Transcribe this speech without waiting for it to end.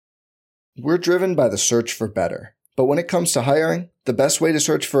We're driven by the search for better. But when it comes to hiring, the best way to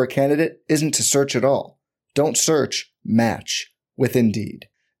search for a candidate isn't to search at all. Don't search, match with Indeed.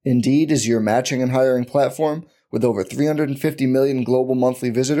 Indeed is your matching and hiring platform with over 350 million global monthly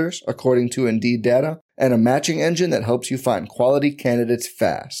visitors, according to Indeed data, and a matching engine that helps you find quality candidates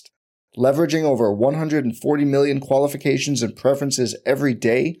fast. Leveraging over 140 million qualifications and preferences every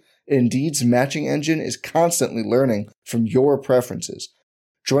day, Indeed's matching engine is constantly learning from your preferences.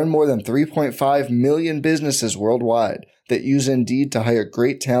 Join more than 3.5 million businesses worldwide that use Indeed to hire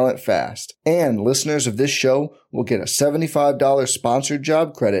great talent fast. And listeners of this show will get a $75 sponsored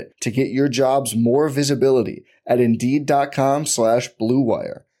job credit to get your jobs more visibility at Indeed.com/Blue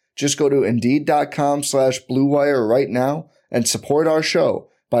Wire. Just go to Indeed.com/Blue Wire right now and support our show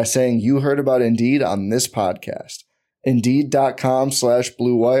by saying you heard about Indeed on this podcast.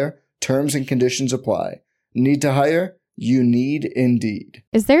 Indeed.com/Blue Wire. Terms and conditions apply. Need to hire? You need Indeed.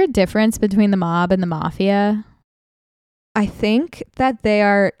 Is there a difference between the mob and the mafia? I think that they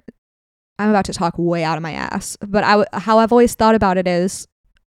are, I'm about to talk way out of my ass, but how I've always thought about it is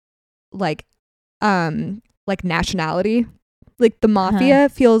like nationality. Like the mafia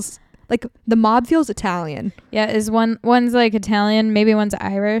feels like the mob feels Italian. Yeah, is one's like Italian, maybe one's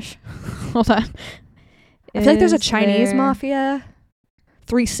Irish. Hold on. I feel like there's a Chinese mafia,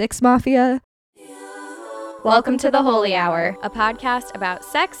 3-6 mafia. Welcome to The Holy Hour, a podcast about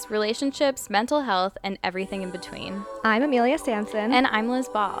sex, relationships, mental health, and everything in between. I'm Amelia Sampson. And I'm Liz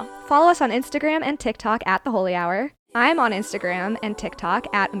Ball. Follow us on Instagram and TikTok at The Holy Hour. I'm on Instagram and TikTok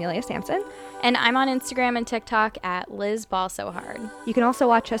at Amelia Sampson. And I'm on Instagram and TikTok at Liz Ball So Hard. You can also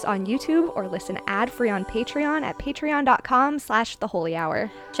watch us on YouTube or listen ad-free on Patreon at patreon.com/theholyhour.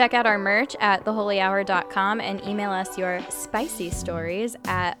 Check out our merch at theholyhour.com and email us your spicy stories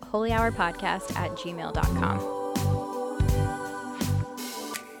at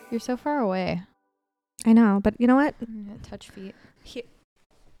holyhourpodcast@gmail.com. You're so far away. I know, but you know what? Touch feet.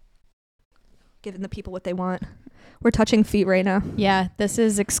 Giving the people what they want. We're touching feet right now. Yeah, this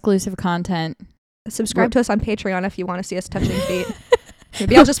is exclusive content. Subscribe to us on Patreon if you want to see us touching feet.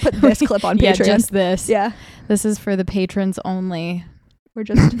 Maybe I'll just put this clip on Patreon. Yeah, just this. Yeah. This is for the patrons only. We're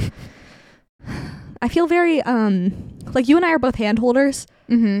just... I feel very, like you and I are both hand holders.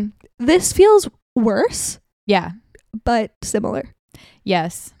 Mm-hmm. This feels worse. Yeah. But similar.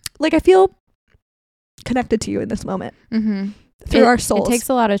 Yes. Like I feel connected to you in this moment. Mm-hmm. Through our souls. It takes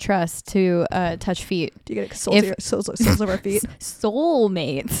a lot of trust to touch feet. Do you get souls of our feet?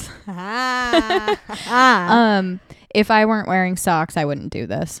 Soulmates. If I weren't wearing socks, I wouldn't do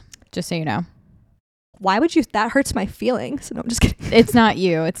this. Just so you know. Why would you? That hurts my feelings. No, I'm just kidding. It's not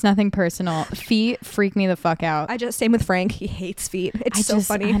you. It's nothing personal. Feet freak me the fuck out. Same with Frank. He hates feet. It's so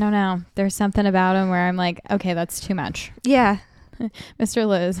funny. I don't know. There's something about him where I'm like, okay, that's too much. Yeah. Mr.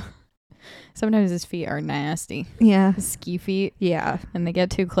 Liz. Sometimes his feet are nasty. Yeah. His ski feet. Yeah. And they get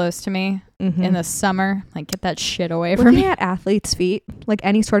too close to me in the summer. Like, get that shit away from Looking me. at athletes' feet, like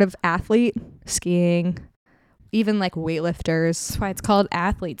any sort of athlete, skiing, even like weightlifters. That's why it's called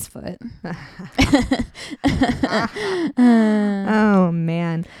athlete's foot. Oh,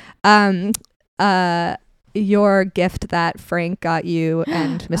 man. Your gift that Frank got you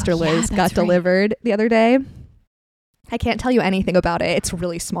and Mr. Liz got delivered the other day. I can't tell you anything about it. It's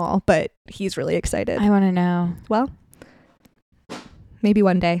really small, but he's really excited. I want to know. Well, maybe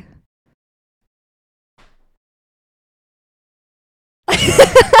one day.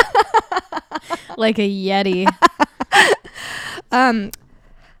 Like a Yeti. Okay.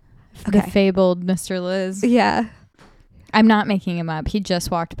 The fabled Mr. Liz. Yeah. I'm not making him up. He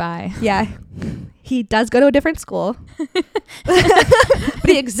just walked by. Yeah. He does go to a different school. But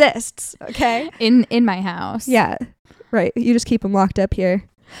he exists, okay? In my house. Yeah. Right. You just keep him locked up here.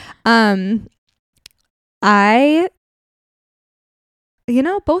 Both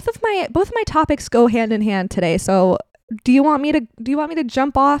of my topics go hand in hand today. So do you want me to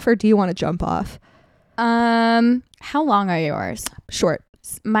jump off or do you want to jump off? How long are yours? Short.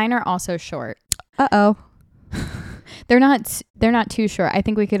 Mine are also short. Uh-oh. They're not too short. I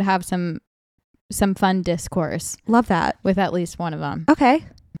think we could have some fun discourse. Love that. With at least one of them. Okay.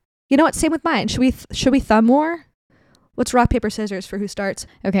 You know what? Same with mine. Should we thumb war? Let's rock, paper, scissors for who starts.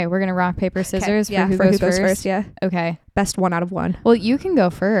 Okay, we're going to rock, paper, scissors for who goes first. Yeah. Okay. Best 1 out of 1. Well, you can go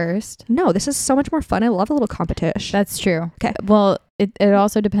first. No, this is so much more fun. I love a little competition. That's true. Okay. Well, it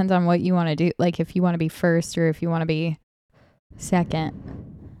also depends on what you want to do. Like if you want to be first or if you want to be second.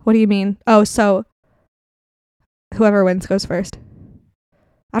 What do you mean? Oh, so whoever wins goes first.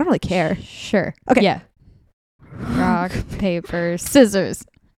 I don't really care. Sure. Okay. Yeah. Rock, paper, scissors.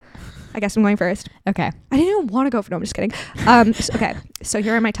 I guess I'm going first. Okay. I didn't even want to go for. No, I'm just kidding. Okay. So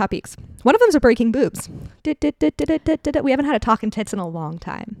here are my topics. One of them's a breaking boobs. We haven't had a talking tits in a long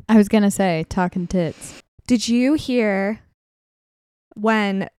time. I was going to say talking tits. Did you hear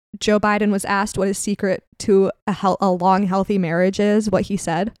when Joe Biden was asked what his secret to a long, healthy marriage is, what he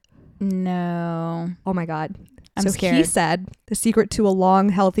said? No. Oh my God. I'm scared. He said the secret to a long,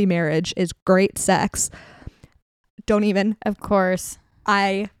 healthy marriage is great sex. Don't even. Of course.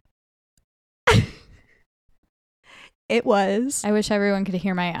 It was. I wish everyone could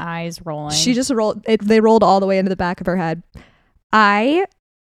hear my eyes rolling. She just rolled. They rolled all the way into the back of her head. I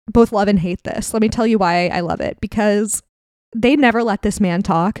both love and hate this. Let me tell you why I love it. Because they never let this man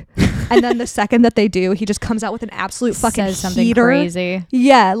talk. And then the second that they do, he just comes out with an absolute fucking says something heater. crazy.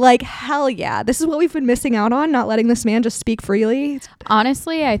 Yeah, like hell yeah. This is what we've been missing out on, not letting this man just speak freely.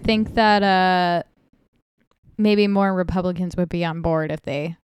 Honestly, I think that maybe more Republicans would be on board if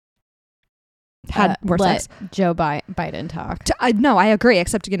they had more let sex. Joe Biden talk. No, I agree.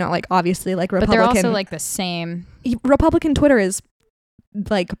 Except, you know, like obviously like But Republican. they're also like the same. Republican Twitter is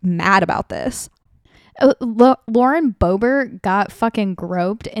like mad about this. Lauren Boebert got fucking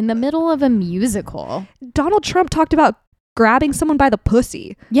groped in the middle of a musical. Donald Trump talked about grabbing someone by the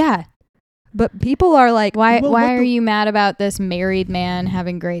pussy. Yeah. But people are like, why are you mad about this married man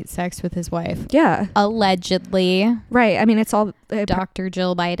having great sex with his wife? Yeah. Allegedly. Right. I mean, it's all Dr.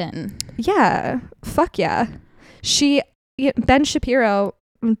 Jill Biden. Yeah. Fuck yeah. Ben Shapiro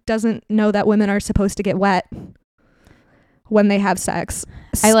doesn't know that women are supposed to get wet when they have sex.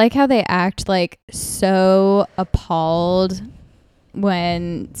 I like how they act like so appalled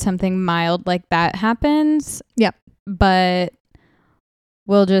when something mild like that happens. Yep. But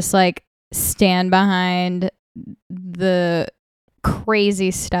we'll just like stand behind the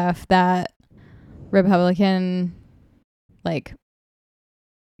crazy stuff that Republican like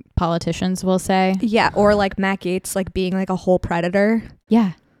politicians will say. Yeah. Or like Matt Gaetz like being like a whole predator.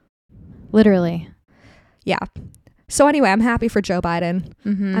 Yeah. Literally. Yeah. So anyway, I'm happy for Joe Biden.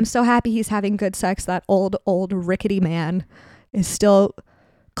 Mm-hmm. I'm so happy he's having good sex. That old rickety man is still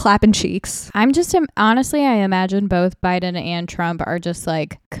clapping cheeks. I'm just honestly, I imagine both Biden and Trump are just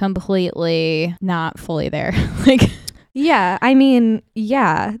like completely not fully there. Like, yeah, I mean,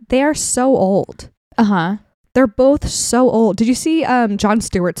 yeah, they are so old. uh-huh. They're both so old. Did you see Jon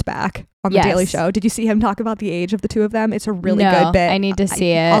Stewart's back on the Yes. Daily Show? Did you see him talk about the age of the two of them? It's a really No, good bit. I need to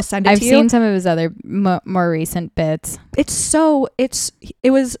see it. I'll send it I've to you. seen some of his other more recent bits. It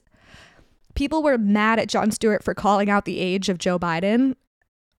was people were mad at Jon Stewart for calling out the age of Joe Biden,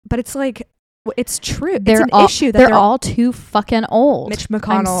 but it's like it's true. It's an issue that they're all too fucking old. Mitch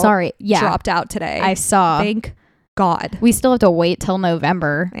McConnell I'm sorry. Yeah. dropped out today. I saw. Thank God. We still have to wait till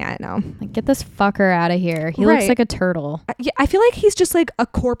November. Yeah, I know. Like, get this fucker out of here. He Right. looks like a turtle. I feel like he's just like a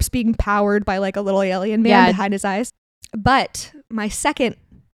corpse being powered by like a little alien man behind his eyes. But my second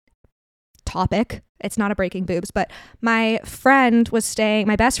topic, it's not a breaking boobs, but my best friend was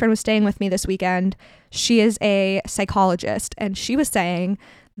staying with me this weekend. She is a psychologist, and she was saying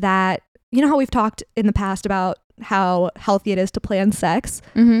that, you know how we've talked in the past about how healthy it is to plan sex.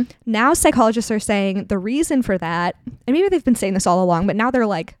 Mm-hmm. Now psychologists are saying the reason for that, and maybe they've been saying this all along, but now they're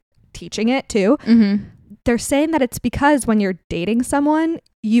like teaching it too. Mm-hmm. They're saying that it's because when you're dating someone,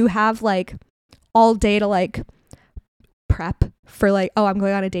 you have like all day to like prep for like, oh, I'm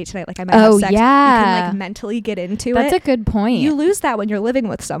going on a date tonight. Like I might have sex. Yeah. You can like mentally get into That's it. a good point. You lose that when you're living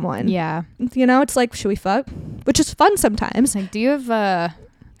with someone. Yeah. You know, it's like, should we fuck? Which is fun sometimes. It's like, do you have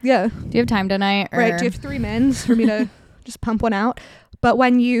Yeah. Do you have time tonight? Or? Right. Do you have 3 minutes for me to just pump one out? But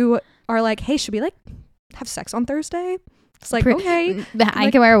when you are like, hey, should we like have sex on Thursday? It's like, okay. I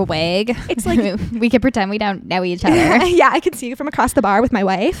can wear a wig. It's like we can pretend we don't know each other. yeah, I can see you from across the bar with my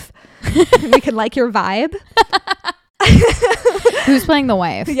wife. We can like your vibe. Who's playing the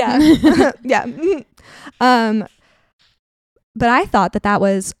wife? Yeah. Yeah. But I thought that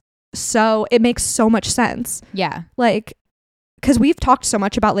was it makes so much sense. Yeah. Like, because we've talked so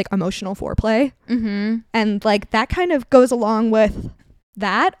much about like emotional foreplay, Mm-hmm. and like that kind of goes along with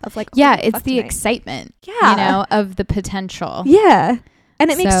that of like, Yeah, oh, it's fuck the tonight. excitement. Yeah. You know, of the potential. Yeah.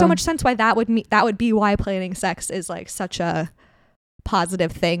 And it makes so So- much sense why that would be why planning sex is like such a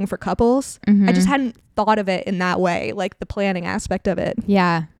positive thing for couples. Mm-hmm. I just hadn't thought of it in that way, like the planning aspect of it.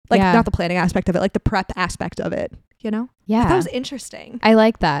 Yeah. Like yeah. not the planning aspect of it, like the prep aspect of it, you know? Yeah. That was interesting. I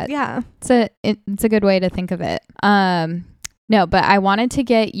like that. Yeah. It's a good way to think of it. No, but I wanted to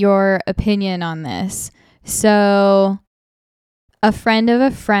get your opinion on this. So a friend of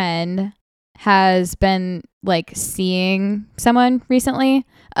a friend has been like seeing someone recently.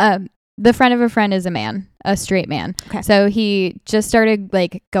 The friend of a friend is a man, a straight man. Okay. So he just started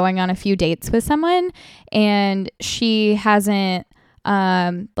like going on a few dates with someone, and she hasn't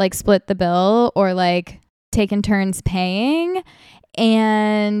like split the bill or like taken turns paying.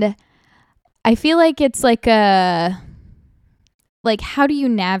 And I feel like it's like how do you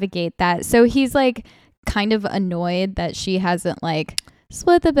navigate that? So he's like kind of annoyed that she hasn't like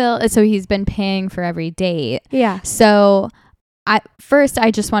split the bill. So he's been paying for every date. Yeah. So I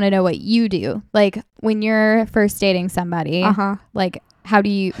just want to know what you do. Like when you're first dating somebody, like how do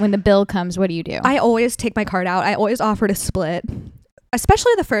you, when the bill comes, what do you do? I always take my card out. I always offer to split,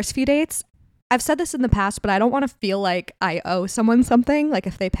 especially the first few dates. I've said this in the past, but I don't want to feel like I owe someone something. Like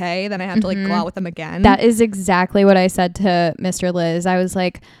if they pay, then I have to like go out with them again. That is exactly what I said to Mr. Liz. I was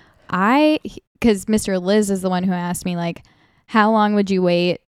like, because Mr. Liz is the one who asked me like, how long would you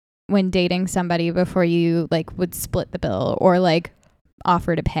wait when dating somebody before you like would split the bill or like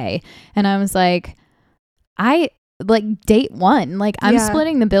offer to pay? And I was like, I like date one, like I'm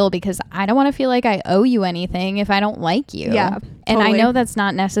splitting the bill because I don't want to feel like I owe you anything if I don't like you. Yeah, and I know that's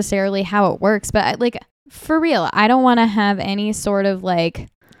not necessarily how it works, but like for real, I don't want to have any sort of like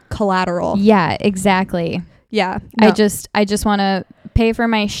collateral. Yeah, exactly. Yeah, no. I just want to pay for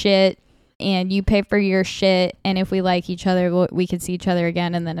my shit and you pay for your shit, and if we like each other, we could see each other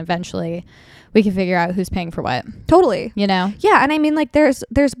again, and then eventually we can figure out who's paying for what. Totally. You know? Yeah, and I mean like there's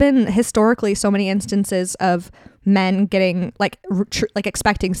been historically so many instances of men getting like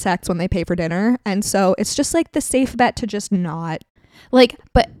expecting sex when they pay for dinner, and so it's just like the safe bet to just not like.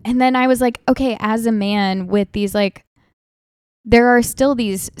 But and then I was like, okay, as a man with these like, there are still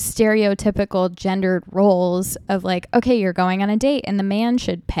these stereotypical gendered roles of like, okay, you're going on a date and the man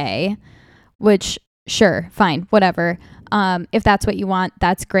should pay, which sure, fine, whatever. If that's what you want,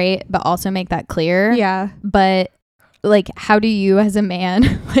 that's great, but also make that clear. Yeah. But like, how do you as a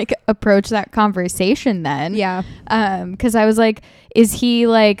man like approach that conversation then? Yeah. Because I was like, is he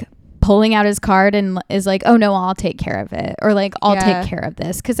like pulling out his card and is like, oh no, I'll take care of it, or like I'll take care of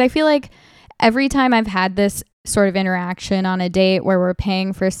this? Because I feel like every time I've had this sort of interaction on a date where we're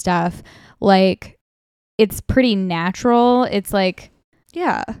paying for stuff, like it's pretty natural. It's like,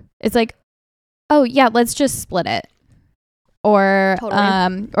 oh yeah, let's just split it. Or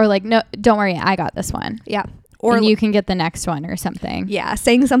or like, no, don't worry, I got this one. Yeah. Or you can get the next one or something. Yeah,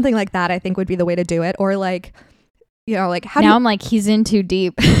 saying something like that I think would be the way to do it. Or like, you know, like how I'm like, he's in too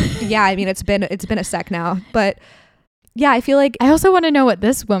deep. Yeah, I mean it's been a sec now, but yeah, I feel like I also want to know what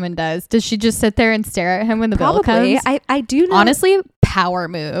this woman does. Does she just sit there and stare at him when the bill comes? I do know. Honestly, power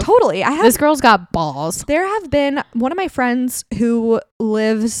move. Totally. This girl's got balls. There have been one of my friends who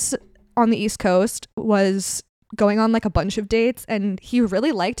lives on the East Coast was going on like a bunch of dates, and he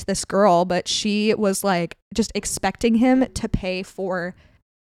really liked this girl, but she was like just expecting him to pay for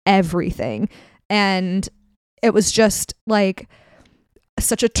everything, and it was just like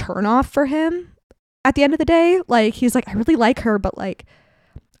such a turnoff for him at the end of the day. Like he's like, I really like her, but like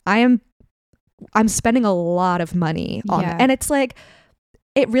I'm spending a lot of money on it. And it's like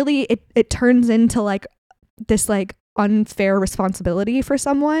it really it turns into like this like unfair responsibility for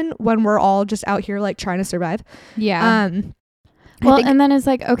someone when we're all just out here like trying to survive. Yeah. Well, and then it's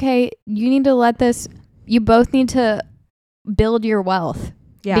like, okay, you both need to build your wealth.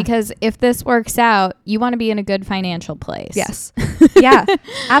 Yeah. Because if this works out, you want to be in a good financial place. Yes. Yeah,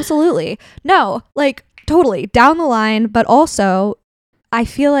 absolutely. No, like totally down the line, but also I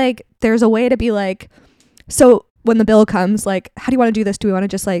feel like there's a way to be like, so when the bill comes, like, how do you want to do this? Do we want to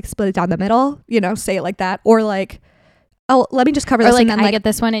just like split it down the middle? You know, say it like that. Or like, oh, let me just cover this. Or like, and then, I get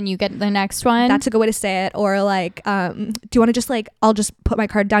this one and you get the next one. That's a good way to say it. Or like, do you want to just like, I'll just put my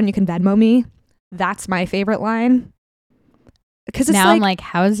card down. You can Venmo me. That's my favorite line. Because now like, I'm like,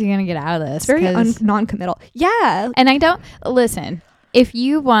 how is he going to get out of this? It's very non-committal. Yeah. And I don't, listen, if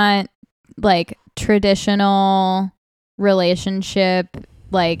you want like traditional relationship,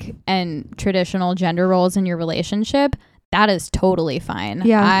 like, and traditional gender roles in your relationship, that is totally fine.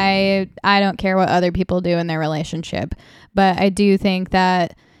 Yeah. I don't care what other people do in their relationship, but I do think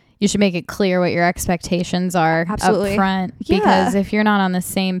that you should make it clear what your expectations are up front. Yeah. Because if you're not on the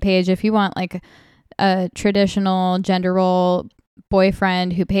same page, if you want like a traditional gender role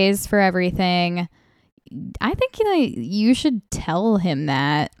boyfriend who pays for everything, I think you should tell him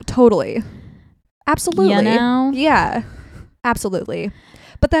that. Totally. Absolutely. You know? Yeah. Absolutely.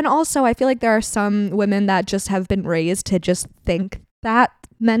 But then also I feel like there are some women that just have been raised to just think that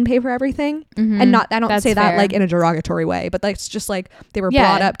men pay for everything. Mm-hmm. And I don't say that like in a derogatory way, but that's just like they were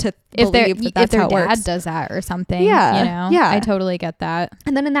brought up to believe that that's how it works. If their dad does that or something, yeah, you know? Yeah. I totally get that.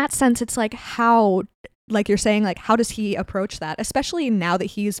 And then in that sense, it's like how, like you're saying, like how does he approach that? Especially now that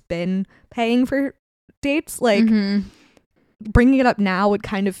he's been paying for dates, like bringing it up now would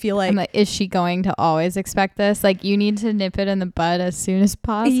kind of feel I'm like, is she going to always expect this? Like, you need to nip it in the bud as soon as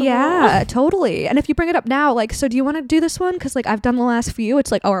possible. Yeah, totally. And if you bring it up now, like, so do you want to do this one? Because like I've done the last few.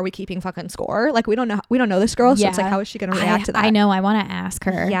 It's like, oh, are we keeping fucking score? Like we don't know this girl, so it's like, how is she going to react to that? I know. I want to ask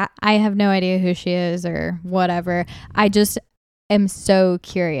her. Yeah, I have no idea who she is or whatever. I just am so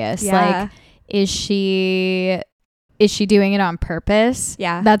curious. Yeah. Like, is she doing it on purpose?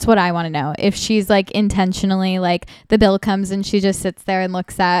 Yeah. That's what I want to know. If she's like intentionally, like the bill comes and she just sits there and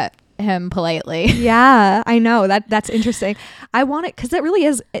looks at him politely. Yeah, I know. That's interesting. I want it because it really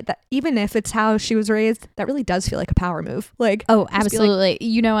is, even if it's how she was raised, that really does feel like a power move. Like, oh, absolutely. Like,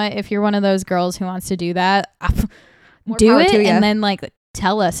 you know what? If you're one of those girls who wants to do that, do it and then like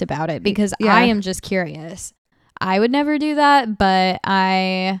tell us about it, because I am just curious. I would never do that, but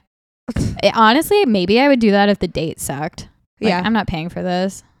honestly, maybe I would do that if the date sucked. Like, yeah, I'm not paying for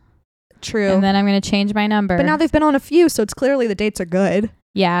this. True. And then I'm going to change my number. But now they've been on a few, so it's clearly the dates are good.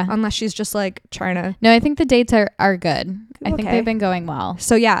 Yeah. Unless she's just like trying to. No, I think the dates are good. I think Okay. they've been going well.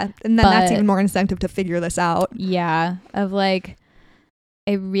 So yeah, and then that's even more incentive to figure this out. Yeah. Of like,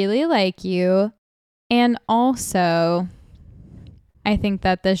 I really like you. And also, I think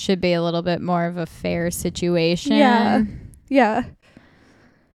that this should be a little bit more of a fair situation. Yeah. Yeah.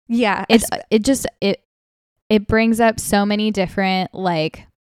 Yeah. It brings up so many different like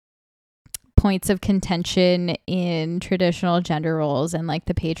points of contention in traditional gender roles and like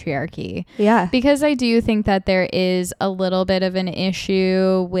the patriarchy. Yeah. Because I do think that there is a little bit of an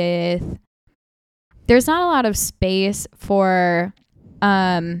issue with, there's not a lot of space for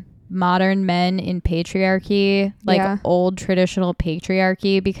modern men in patriarchy, like old traditional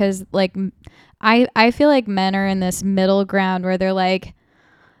patriarchy, because like I feel like men are in this middle ground where they're like,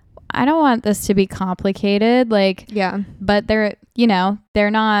 I don't want this to be complicated, like, yeah, but they're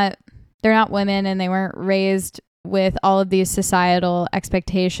not women, and they weren't raised with all of these societal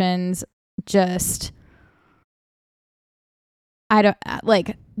expectations just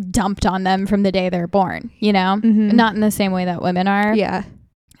dumped on them from the day they're born, Mm-hmm. not in the same way that women are. Yeah.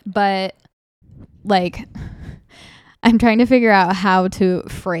 But like, I'm trying to figure out how to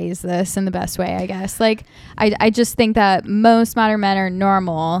phrase this in the best way, I guess. Like, I just think that most modern men are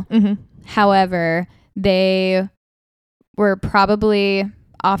normal. Mm-hmm. However, they were probably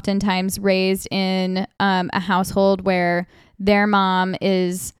oftentimes raised in a household where their mom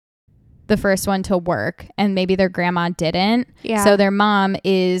is the first one to work, and maybe their grandma didn't. Yeah. So their mom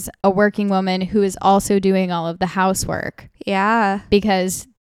is a working woman who is also doing all of the housework. Yeah. Because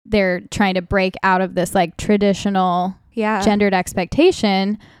they're trying to break out of this like traditional gendered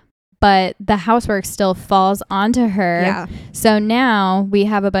expectation, but the housework still falls onto her. Yeah. So now we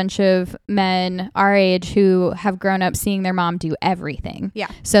have a bunch of men our age who have grown up seeing their mom do everything. Yeah.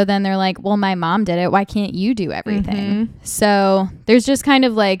 So then they're like, well, my mom did it. Why can't you do everything? Mm-hmm. So there's just kind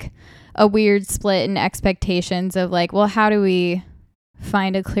of like a weird split in expectations of like, well, how do we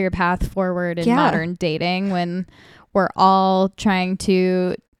find a clear path forward in modern dating when we're all trying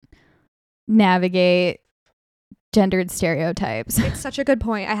to navigate gendered stereotypes? It's such a good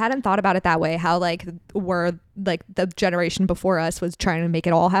point. I hadn't thought about it that way, how like we're like the generation before us was trying to make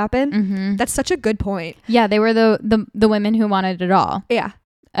it all happen. Mm-hmm. That's such a good point. Yeah, they were the women who wanted it all. Yeah.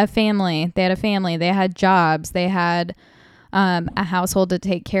 They had a family, they had jobs, they had a household to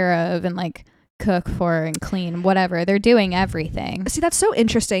take care of and like cook for and clean, whatever. They're doing everything. See, that's so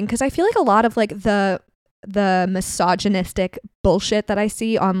interesting, because I feel like a lot of like the misogynistic bullshit that I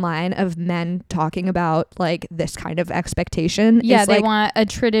see online of men talking about like this kind of expectation. Yeah, is, they like, want a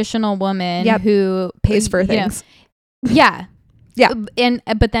traditional woman who pays for things. Yeah. Yeah.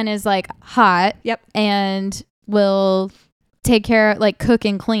 But then is like hot. Yep. And will take care, like cook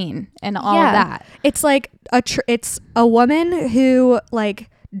and clean and all of that. It's like it's a woman who like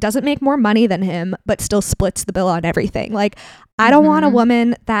doesn't make more money than him, but still splits the bill on everything. Like, I don't want a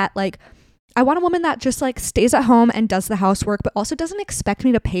woman that like, I want a woman that just like stays at home and does the housework, but also doesn't expect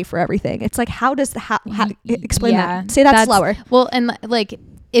me to pay for everything. It's like, how does how explain that? Say that slower. Well, and like,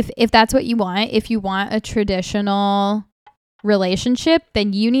 if that's what you want, if you want a traditional relationship,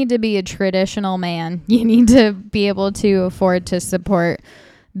 then you need to be a traditional man. You need to be able to afford to support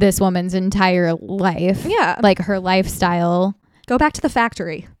this woman's entire life. Yeah. Like her lifestyle. Go back to the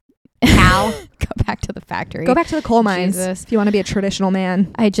factory. How? Go back to the factory. Go back to the coal mines. Jesus. If you want to be a traditional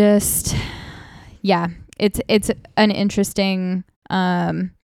man. It's an interesting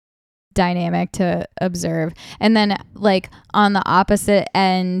dynamic to observe. And then like on the opposite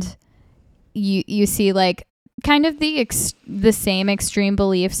end, you see like kind of the same extreme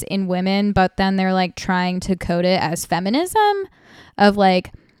beliefs in women, but then they're like trying to code it as feminism of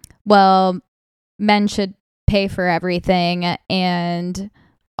like, well, men should pay for everything and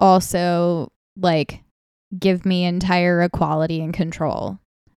also like give me entire equality and control.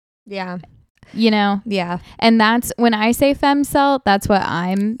 Yeah. You know? Yeah. And that's when I say femcel, that's what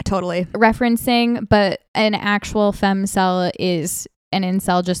I'm Totally referencing. But an actual femcel is an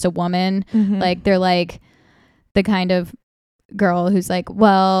incel, just a woman. Like they're like the kind of girl who's like,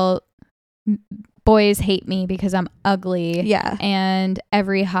 well, boys hate me because I'm ugly. Yeah. And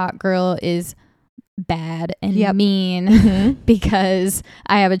every hot girl is bad and mean because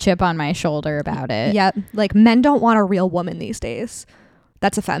I have a chip on my shoulder about it. Yep. Like men don't want a real woman these days.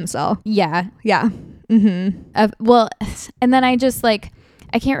 That's a femcel. Yeah. Yeah. Well, and then I just like,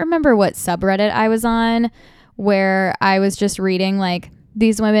 I can't remember what subreddit I was on where I was just reading like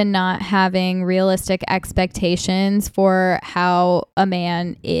these women not having realistic expectations for how a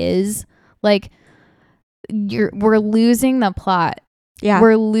man is. Like we're losing the plot. Yeah.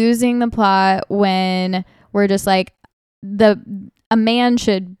 We're losing the plot when we're just like a man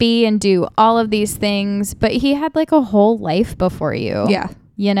should be and do all of these things, but he had like a whole life before you. Yeah.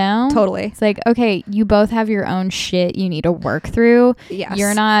 You know? Totally. It's like, okay, you both have your own shit you need to work through. Yes.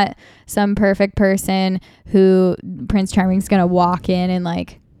 You're not some perfect person who Prince Charming's going to walk in and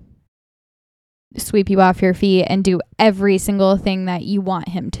like sweep you off your feet and do every single thing that you want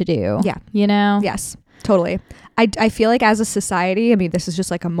him to do. Yeah. You know? Yes, totally. I feel like as a society, I mean, this is just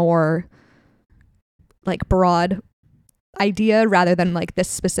like a more like broad idea rather than like this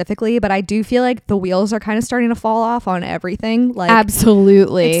specifically, but I do feel like the wheels are kind of starting to fall off on everything. Like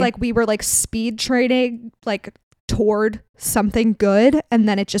absolutely. It's like we were like speed training like toward something good, and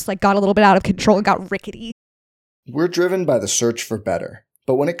then it just like got a little bit out of control and got rickety. We're driven by the search for better.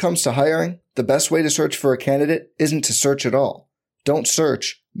 But when it comes to hiring, the best way to search for a candidate isn't to search at all. Don't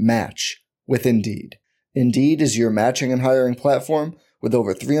search, match with Indeed. Indeed is your matching and hiring platform with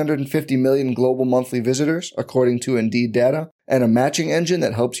over 350 million global monthly visitors, according to Indeed data, and a matching engine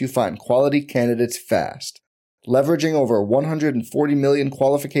that helps you find quality candidates fast. Leveraging over 140 million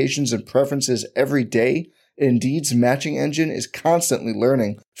qualifications and preferences every day, Indeed's matching engine is constantly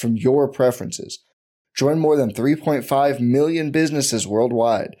learning from your preferences. Join more than 3.5 million businesses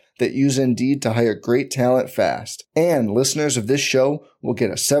worldwide that use Indeed to hire great talent fast. And listeners of this show will get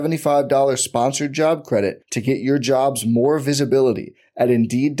a $75 sponsored job credit to get your jobs more visibility at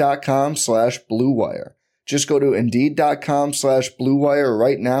Indeed.com/Blue Wire. Just go to Indeed.com/Blue Wire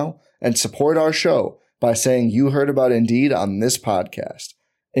right now and support our show by saying you heard about Indeed on this podcast.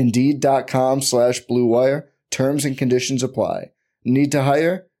 Indeed.com/Blue Wire. Terms and conditions apply. Need to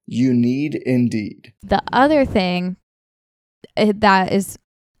hire? You need Indeed. The other thing that is,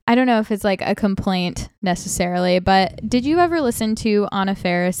 I don't know if it's like a complaint necessarily, but did you ever listen to Anna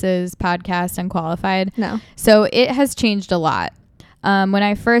Faris's podcast Unqualified? No. So it has changed a lot. When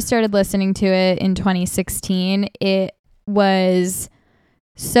I first started listening to it in 2016, it was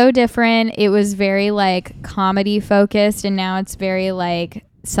so different. It was very like comedy focused, and now it's very like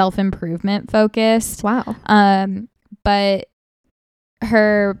self-improvement focused. Wow. But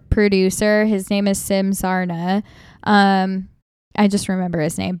her producer, his name is Sim Sarna. I just remember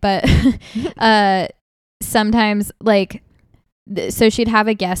his name, but sometimes like, so she'd have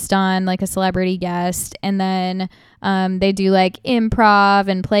a guest on, like a celebrity guest, and then they do like improv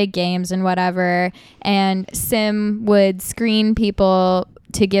and play games and whatever. And Sim would screen people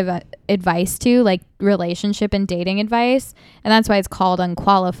to give advice to, like relationship and dating advice. And that's why it's called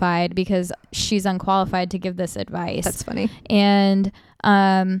Unqualified, because she's unqualified to give this advice. That's funny. And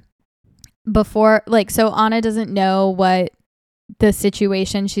before, like, so Anna doesn't know what the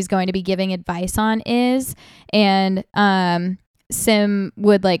situation she's going to be giving advice on is. And Sim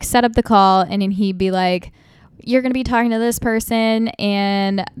would like set up the call, and then he'd be like, you're going to be talking to this person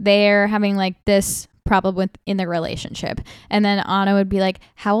and they're having like this problem in their relationship. And then Anna would be like,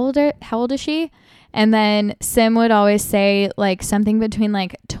 how old is she? And then Sim would always say like something between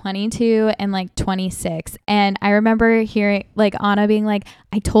like 22 and like 26. And I remember hearing like Anna being like,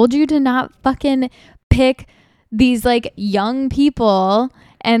 I told you to not fucking pick these like young people.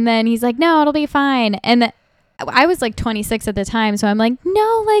 And then he's like, no, it'll be fine. And I was like 26 at the time. So I'm like,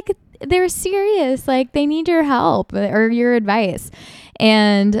 no, like they're serious. Like they need your help or your advice.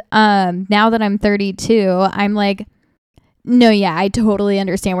 And now that I'm 32, I'm like, no, yeah, I totally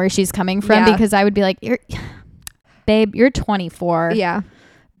understand where she's coming from, because I would be like, babe, you're 24. Yeah.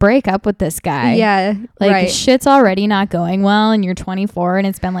 Break up with this guy. Yeah. Like right. shit's already not going well and you're 24 and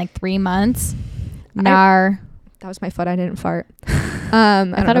it's been like 3 months. Nar. That was my foot. I didn't fart.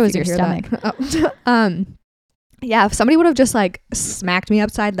 I thought it was your stomach. Oh. Yeah, if somebody would have just like smacked me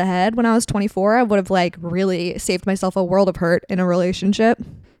upside the head when I was 24, I would have like really saved myself a world of hurt in a relationship.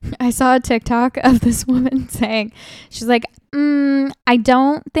 I saw a TikTok of this woman saying, she's like, I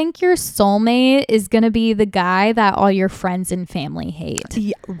don't think your soulmate is going to be the guy that all your friends and family hate.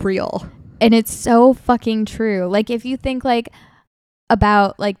 Yeah, real. And it's so fucking true. Like, if you think like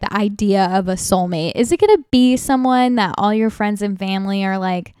about like the idea of a soulmate, is it going to be someone that all your friends and family are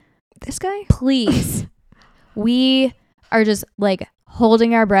like, this guy? Please. We are just like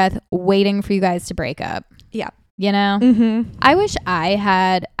holding our breath, waiting for you guys to break up. Yeah. You know? Mm-hmm. I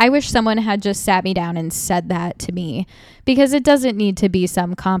wish someone had just sat me down and said that to me, because it doesn't need to be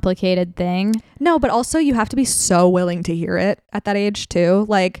some complicated thing. No, but also you have to be so willing to hear it at that age too.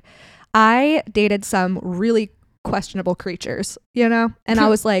 Like, I dated some really questionable creatures, you know? And I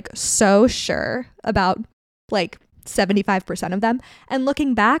was like so sure about like 75% of them. And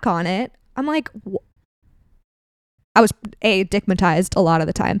looking back on it, I'm like, I was dickmatized a lot of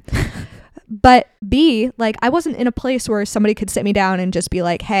the time. But B, like, I wasn't in a place where somebody could sit me down and just be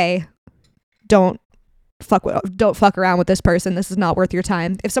like, hey, don't fuck around with this person. This is not worth your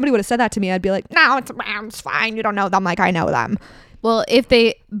time. If somebody would have said that to me, I'd be like, no, it's fine. You don't know them like I know them. Well, if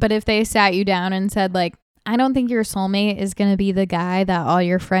they sat you down and said like, I don't think your soulmate is going to be the guy that all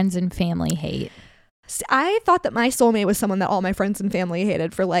your friends and family hate. I thought that my soulmate was someone that all my friends and family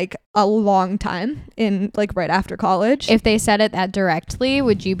hated for like a long time in like right after college. If they said it that directly,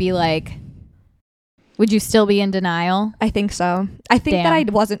 would you still be in denial? I think so. I think that I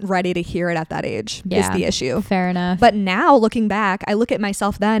wasn't ready to hear it at that age is the issue. Fair enough. But now looking back, I look at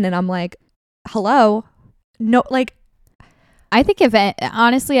myself then and I'm like, hello? No, like, I think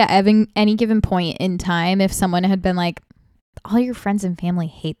honestly, at any given point in time, if someone had been like, all your friends and family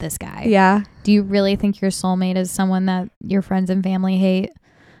hate this guy. Yeah. Do you really think your soulmate is someone that your friends and family hate?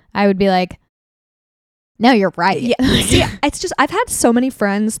 I would be like, no, you're right. Yeah. See, it's just, I've had so many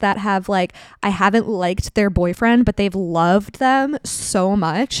friends that have like, I haven't liked their boyfriend, but they've loved them so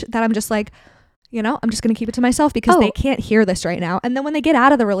much that I'm just like, you know, I'm just going to keep it to myself because they can't hear this right now. And then when they get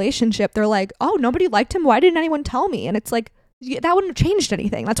out of the relationship, they're like, oh, nobody liked him. Why didn't anyone tell me? And it's like, that wouldn't have changed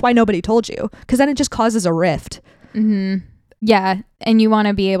anything. That's why nobody told you. Because then it just causes a rift. Mm-hmm. Yeah. And you want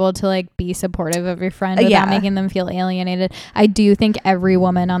to be able to like be supportive of your friend without making them feel alienated. I do think every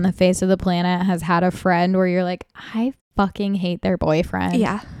woman on the face of the planet has had a friend where you're like, I fucking hate their boyfriend.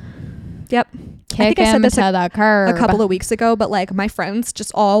 Yeah. Yep. Kick him to the curb. A couple of weeks ago, but like my friends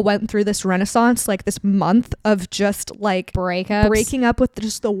just all went through this renaissance, like this month of just like breaking up with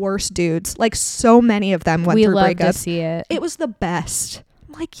just the worst dudes. Like so many of them went through breakups. We love to see it. It was the best.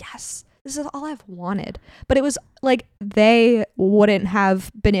 I'm like, yes, this is all I've wanted. But it was like they wouldn't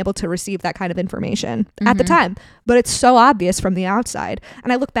have been able to receive that kind of information at the time. But it's so obvious from the outside.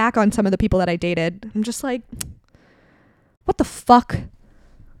 And I look back on some of the people that I dated. I'm just like, what the fuck?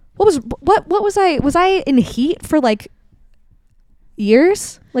 What was I in heat for like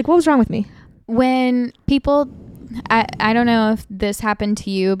years? Like what was wrong with me? When people, I don't know if this happened to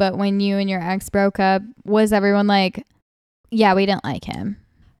you, but when you and your ex broke up, was everyone like, yeah, we didn't like him?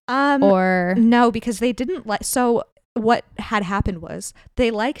 Or no, because they didn't like, so what had happened was they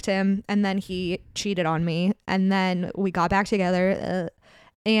liked him and then he cheated on me and then we got back together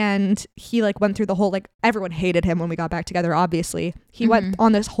and he like went through the whole, like everyone hated him when we got back together, obviously. He went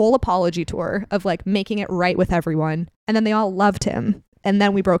on this whole apology tour of like making it right with everyone and then they all loved him and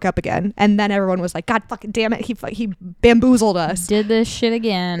then we broke up again and then everyone was like, God fucking damn it, he bamboozled us, did this shit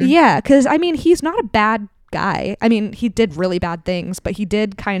again. Yeah, because I mean he's not a bad guy. I mean he did really bad things, but he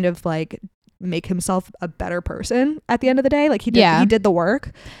did kind of like make himself a better person at the end of the day. Like he did the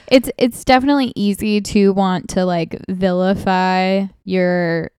work. It's definitely easy to want to like vilify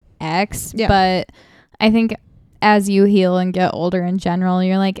your ex, but I think as you heal and get older in general,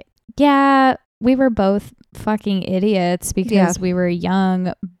 you're like, yeah, we were both fucking idiots because we were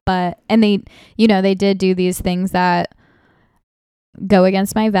young, and they, you know, they did do these things that go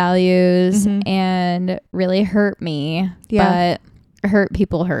against my values and really hurt me, but hurt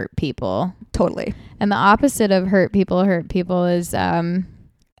people totally. And the opposite of hurt people is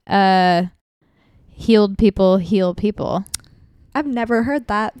healed people heal people. I've never heard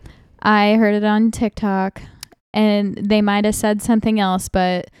that. I heard it on TikTok and they might have said something else,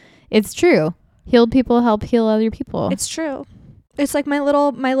 but it's true. Healed people help heal other people. It's true. It's like my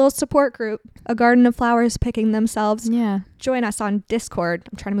little support group, a garden of flowers picking themselves. Yeah. Join us on Discord.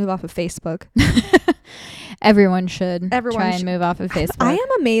 I'm trying to move off of Facebook. Everyone should try and move off of Facebook. I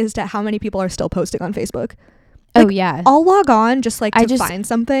am amazed at how many people are still posting on Facebook. Like, oh yeah. I'll log on just like to find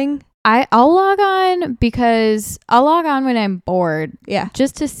something. I'll log on because I'll log on when I'm bored. Yeah.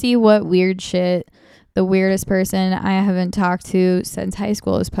 Just to see what weird shit the weirdest person I haven't talked to since high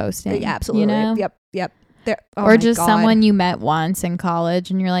school is posting. Yeah, absolutely. You know? Yep. or just someone you met once in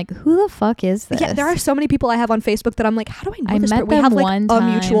college and you're like, who the fuck is this? Yeah, there are so many people I have on Facebook that I'm like, how do I know this? Met we have like one a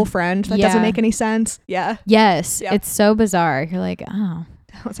time. mutual friend that doesn't make any sense. Yeah. Yes. Yeah. It's so bizarre. You're like, oh.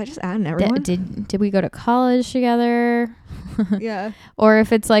 Was I just adding everyone? Did we go to college together? Yeah. Or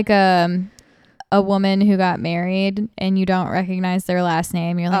if it's like a woman who got married and you don't recognize their last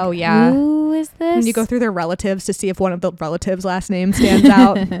name, you're like, oh yeah, who is this? And you go through their relatives to see if one of the relatives' last name stands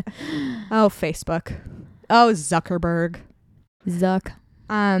out. Oh, Facebook. Oh, Zuckerberg. Zuck.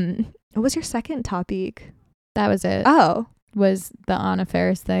 What was your second topic? That was it. Oh. Was the Anna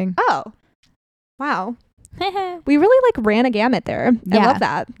Faris thing. Oh. Wow. We really like ran a gamut there. Yeah. I love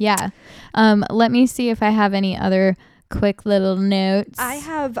that. Yeah. Let me see if I have any other quick little notes. I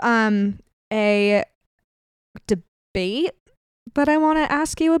have a debate that I want to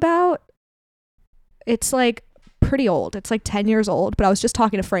ask you about. It's like pretty old. It's like 10 years old, but I was just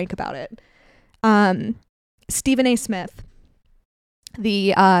talking to Frank about it. Stephen A. Smith,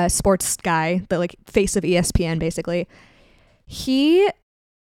 the sports guy, the like face of ESPN basically, he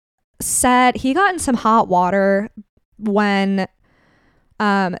said he got in some hot water when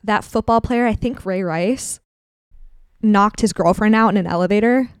that football player, I think Ray Rice, knocked his girlfriend out in an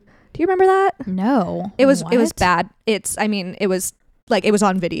elevator. Do you remember that? No. It was bad. It was like, it was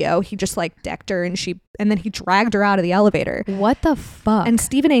on video. He just like decked her and then he dragged her out of the elevator. What the fuck? And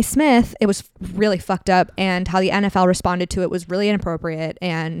Stephen A. Smith, it was really fucked up, and how the NFL responded to it was really inappropriate,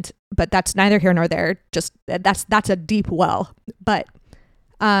 but that's neither here nor there. Just that's a deep well. But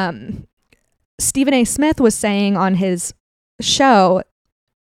Stephen A. Smith was saying on his show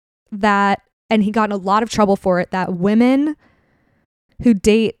that, and he got in a lot of trouble for it, that women who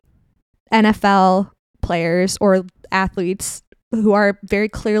date NFL players or athletes who are very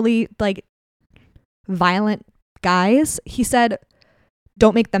clearly like violent guys, he said,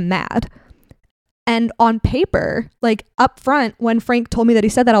 don't make them mad. And on paper, like up front, when Frank told me that he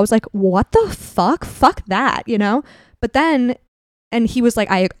said that, I was like, what the fuck? Fuck that, you know? But then, and he was like,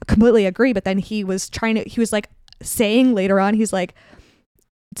 I completely agree. But then he was like saying later on, he's like,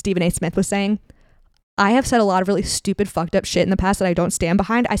 Stephen A. Smith was saying, I have said a lot of really stupid, fucked up shit in the past that I don't stand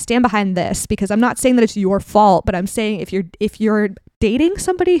behind. I stand behind this because I'm not saying that it's your fault, but I'm saying if you're dating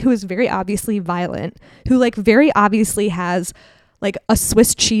somebody who is very obviously violent, who like very obviously has like a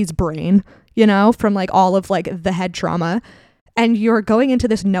Swiss cheese brain, you know, from like all of like the head trauma, and you're going into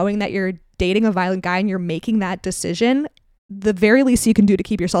this knowing that you're dating a violent guy and you're making that decision, the very least you can do to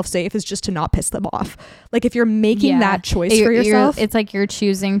keep yourself safe is just to not piss them off. Like if you're making that choice for yourself, it's like you're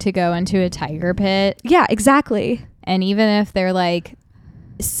choosing to go into a tiger pit. Yeah, exactly. And even if they're like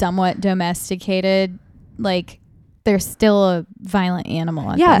somewhat domesticated, like they're still a violent animal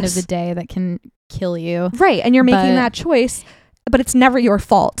at the end of the day that can kill you. Right. And you're making that choice, but it's never your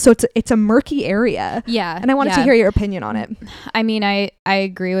fault. So it's a murky area. Yeah. And I wanted to hear your opinion on it. I mean, I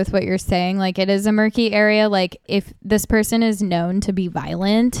agree with what you're saying. Like it is a murky area. Like if this person is known to be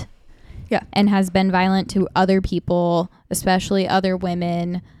violent, and has been violent to other people, especially other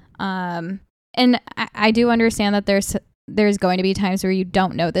women, and I do understand that there's going to be times where you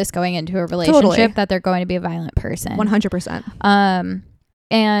don't know this going into a relationship that they're going to be a violent person. 100%.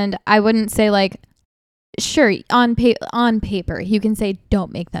 And I wouldn't say like, sure, on paper you can say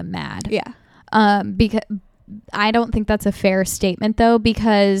don't make them mad. Yeah. Because I don't think that's a fair statement though,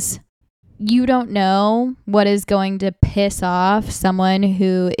 because you don't know what is going to piss off someone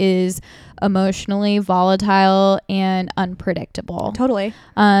who is emotionally volatile and unpredictable. Totally.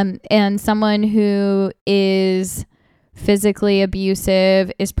 And someone who is physically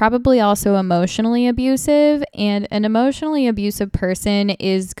abusive is probably also emotionally abusive, and an emotionally abusive person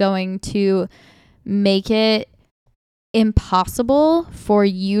is going to make it impossible for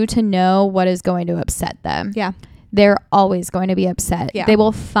you to know what is going to upset them. Yeah. They're always going to be upset. Yeah. They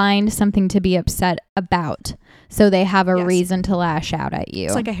will find something to be upset about. So they have a reason to lash out at you.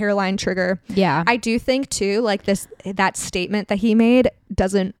 It's like a hairline trigger. Yeah. I do think too, like that statement that he made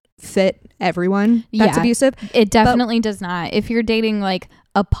doesn't fit everyone that's abusive. It definitely does not. If you're dating like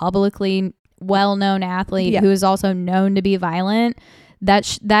a publicly well-known athlete who is also known to be violent,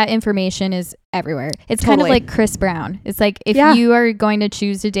 that information is everywhere. It's kind of like Chris Brown. It's like if you are going to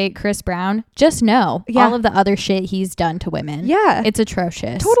choose to date Chris Brown, just know all of the other shit he's done to women. Yeah. It's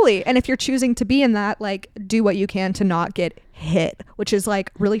atrocious. Totally. And if you're choosing to be in that, like do what you can to not get hit, which is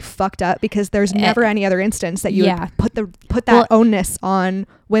like really fucked up because there's never any other instance that you would put that onus on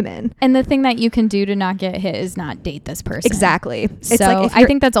women. And the thing that you can do to not get hit is not date this person. Exactly. So it's like I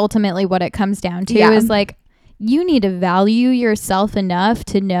think that's ultimately what it comes down to is like, you need to value yourself enough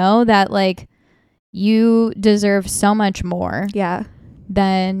to know that like you deserve so much more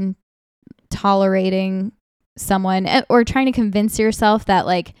than tolerating someone or trying to convince yourself that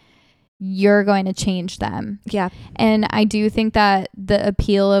like you're going to change them. Yeah. And I do think that the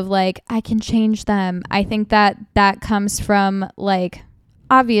appeal of like, I can change them, I think that that comes from like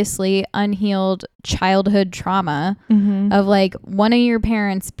obviously unhealed childhood trauma of like one of your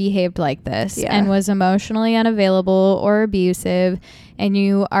parents behaved like this and was emotionally unavailable or abusive, and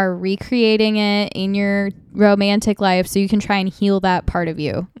you are recreating it in your romantic life so you can try and heal that part of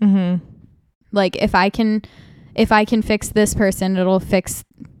you. Like if I can fix this person, it'll fix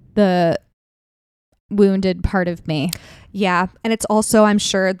the wounded part of me. Yeah. And it's also, I'm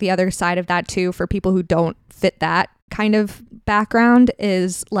sure, the other side of that too, for people who don't fit that kind of background,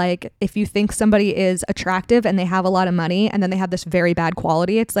 is like, if you think somebody is attractive and they have a lot of money and then they have this very bad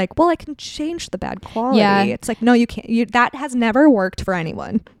quality, it's like, well, I can change the bad quality. Yeah. It's like, no, you can't. That has never worked for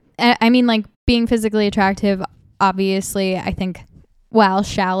anyone. I mean, like, being physically attractive, obviously, I think, while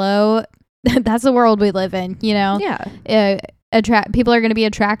shallow, that's the world we live in, you know? Yeah. People are going to be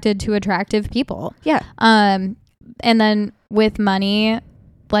attracted to attractive people. Yeah. And then with money,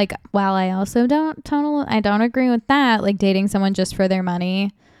 like, while I also don't agree with that, like dating someone just for their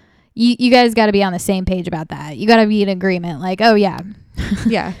money, you guys got to be on the same page about that. You got to be in agreement. Like, oh yeah.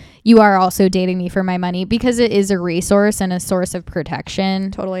 Yeah. You are also dating me for my money, because it is a resource and a source of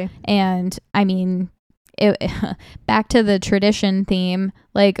protection. Totally. And I mean, back to the tradition theme,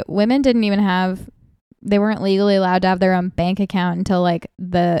 like women they weren't legally allowed to have their own bank account until like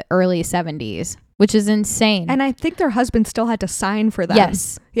the early 70s, which is insane. And I think their husband still had to sign for them.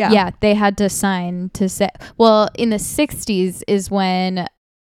 Yes. Yeah. Yeah. They had to sign to say, well, in the 60s is when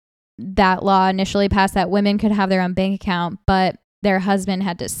that law initially passed that women could have their own bank account, but their husband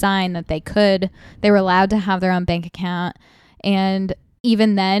had to sign that they were allowed to have their own bank account. And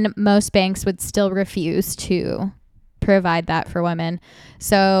even then, most banks would still refuse to provide that for women.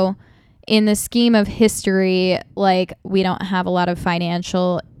 So in the scheme of history, like, we don't have a lot of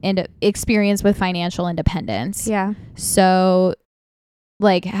financial experience with financial independence. Yeah. So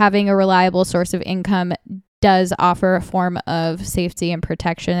like having a reliable source of income does offer a form of safety and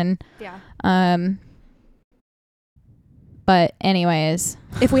protection. Yeah. But anyways,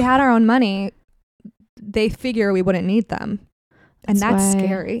 if we had our own money, they figure we wouldn't need them. And that's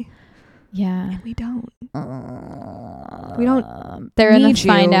scary. Yeah. And we don't. We don't. They're in the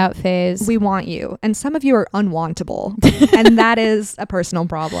find out phase. We want you. And some of you are unwantable. And that is a personal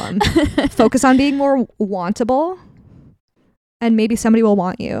problem. Focus on being more wantable, and maybe somebody will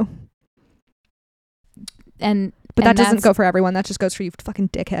want you. But that doesn't go for everyone. That just goes for you fucking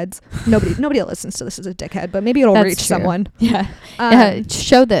dickheads. Nobody that listens to this is a dickhead, but maybe it'll reach someone. Yeah.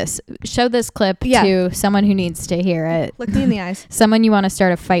 Show this clip to someone who needs to hear it. Look me in the eyes. Someone you want to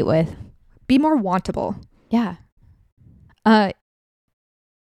start a fight with. Be more wantable. Yeah. But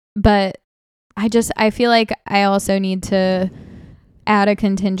I feel like I also need to add a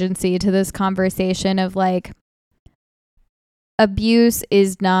contingency to this conversation of like, abuse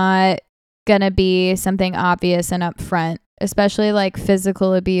is not gonna be something obvious and upfront, especially like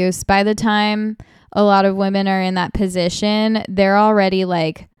physical abuse. By the time a lot of women are in that position, they're already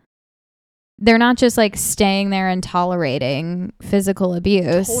like, they're not just like staying there and tolerating physical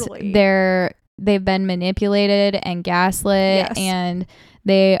abuse. Totally. They've been manipulated and gaslit, and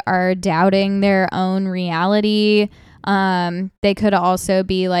they are doubting their own reality. They could also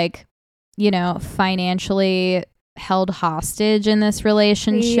be like, you know, financially held hostage in this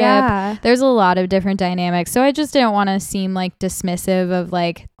relationship. Yeah. There's a lot of different dynamics. So I just didn't want to seem like dismissive of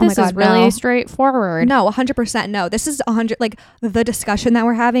like, this is really straightforward. No, 100%. No, this is 100. Like, the discussion that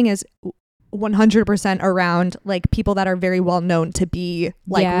we're having is 100% around like people that are very well known to be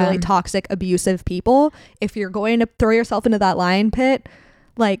like really toxic, abusive people. If you're going to throw yourself into that lion pit,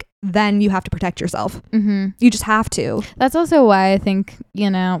 like, then you have to protect yourself. You just have to. That's also why I think, you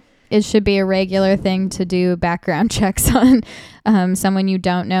know, it should be a regular thing to do background checks on someone you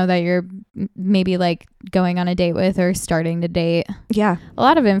don't know that you're maybe like going on a date with or starting to date. Yeah. A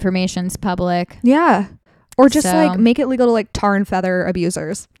lot of information's public. Yeah. Or just like make it legal to like tar and feather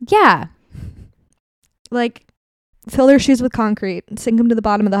abusers. Yeah. Like, fill their shoes with concrete and sink them to the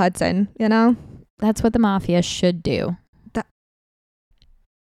bottom of the Hudson, you know? That's what the mafia should do.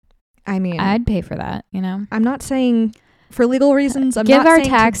 I mean, I'd pay for that, you know? I'm not saying for legal reasons. I'm Give not our saying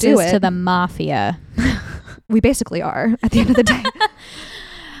taxes to the mafia. We basically are at the end of the day.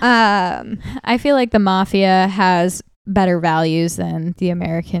 I feel like the mafia has better values than the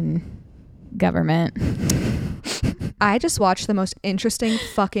American government. I just watched the most interesting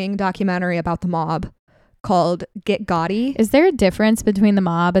fucking documentary about the mob called Get Gotti. Is there a difference between the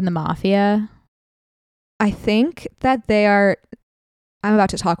mob and the mafia? I think that they are I'm about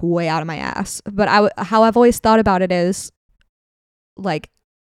to talk way out of my ass, but how I've always thought about it is like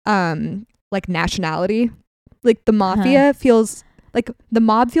nationality. Like the mafia feels like the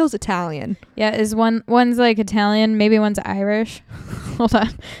mob feels Italian. Yeah, is one's like Italian, maybe one's Irish. Hold on.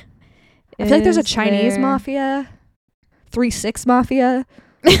 I feel like there's a Chinese mafia, 3-6 mafia.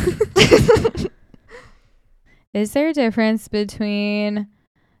 Is there a difference between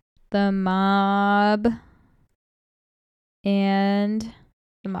the mob and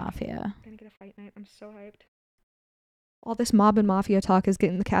the mafia? I'm gonna get a fight night. I'm so hyped. All this mob and mafia talk is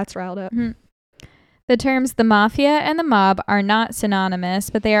getting the cats riled up. Mm-hmm. The terms the mafia and the mob are not synonymous,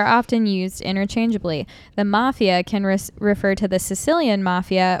 but they are often used interchangeably. The mafia can refer to the Sicilian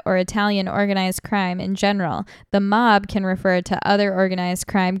mafia or Italian organized crime in general. The mob can refer to other organized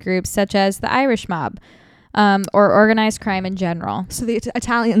crime groups such as the Irish mob, or organized crime in general. So the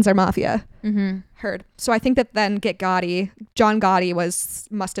Italians are mafia. Mm-hmm. Heard. So I think that then John Gotti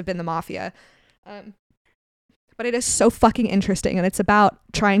must have been the mafia. But it is so fucking interesting, and it's about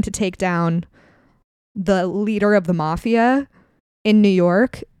trying to take down the leader of the mafia in New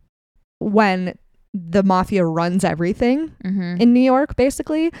York when the mafia runs everything in New York,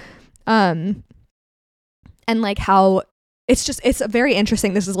 basically. And like how it's very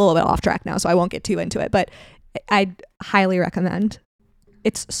interesting. This is a little bit off track now, so I won't get too into it, but I'd highly recommend.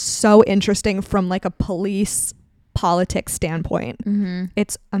 It's so interesting from like a police politics standpoint.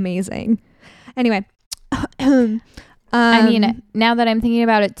 It's amazing. Anyway, I mean, now that I'm thinking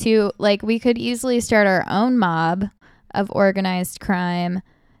about it too, like we could easily start our own mob of organized crime,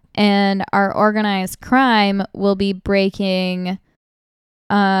 and our organized crime will be breaking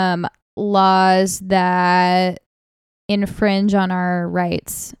laws that infringe on our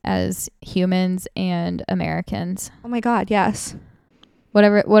rights as humans and Americans. Oh my God, yes.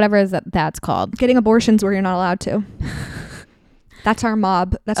 Whatever is that's called. Getting abortions where you're not allowed to. That's our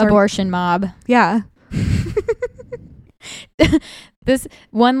mob. That's abortion mob. Yeah. This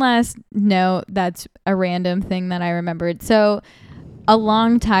one last note that's a random thing that I remembered. So a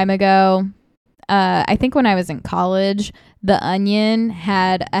long time ago, I think when I was in college, The Onion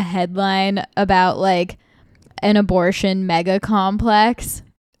had a headline about like an abortion mega complex.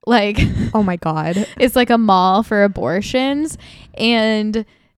 Like, oh my God. It's like a mall for abortions. And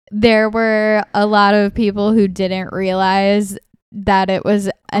there were a lot of people who didn't realize that it was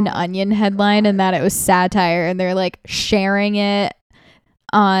an Onion headline and that it was satire, and they're like sharing it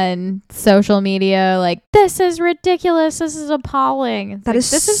on social media like, this is ridiculous, this is appalling. It's that like,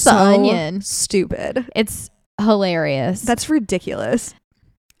 is this is so The Onion. Stupid. It's hilarious. That's ridiculous.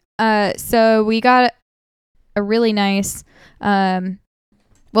 So we got a really nice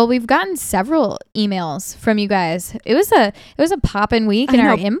well, we've gotten several emails from you guys. It was a poppin' week in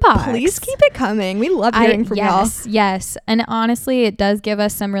our inbox. Please keep it coming. We love hearing from y'all. Yes. And honestly, it does give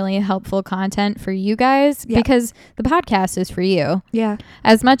us some really helpful content for you guys because the podcast is for you. Yeah.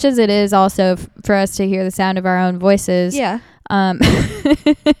 As much as it is also for us to hear the sound of our own voices. Yeah.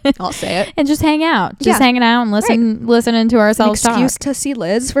 I'll say it. And just hang out. Just hanging out and listening to ourselves talk. An excuse to see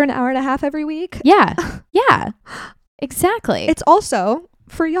Liz for an hour and a half every week. Yeah. Yeah. Exactly. It's also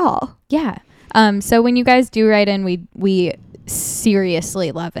for y'all. Yeah. So when you guys do write in, we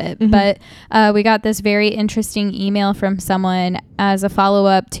seriously love it. But we got this very interesting email from someone as a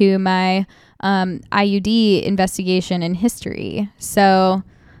follow-up to my IUD investigation in history. So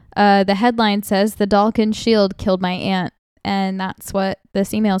the headline says, "The Dalkin Shield killed my aunt." And that's what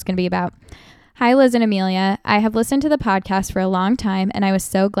this email is going to be about. Hi, Liz and Amelia. I have listened to the podcast for a long time, and I was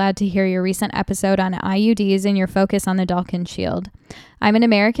so glad to hear your recent episode on IUDs and your focus on the Dalkin Shield. I'm an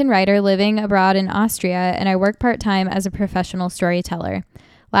American writer living abroad in Austria, and I work part-time as a professional storyteller.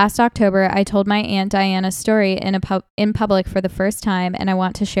 Last October, I told my Aunt Diana's story in public for the first time, and I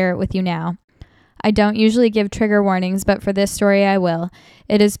want to share it with you now. I don't usually give trigger warnings, but for this story I will.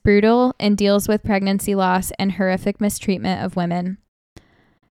 It is brutal and deals with pregnancy loss and horrific mistreatment of women.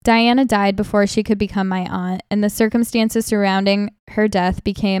 Diana died before she could become my aunt, and the circumstances surrounding her death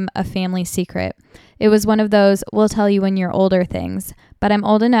became a family secret. It was one of those, we'll tell you when you're older things, but I'm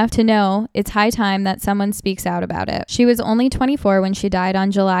old enough to know it's high time that someone speaks out about it. She was only 24 when she died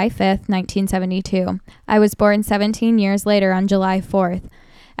on July 5th, 1972. I was born 17 years later on July 4th.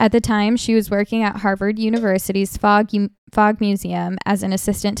 At the time, she was working at Harvard University's Fogg Museum as an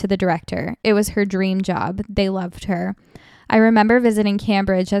assistant to the director. It was her dream job. They loved her. I remember visiting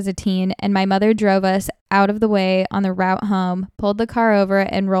Cambridge as a teen, and my mother drove us out of the way on the route home, pulled the car over,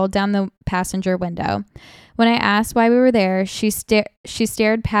 and rolled down the passenger window. When I asked why we were there, she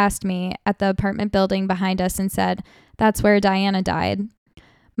stared past me at the apartment building behind us and said, "That's where Diana died."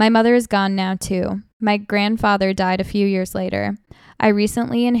 My mother is gone now, too. My grandfather died a few years later. I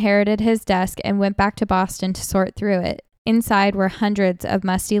recently inherited his desk and went back to Boston to sort through it. Inside were hundreds of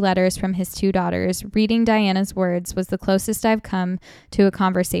musty letters from his 2 daughters. Reading Diana's words was the closest I've come to a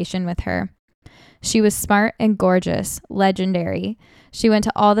conversation with her. She was smart and gorgeous, legendary. She went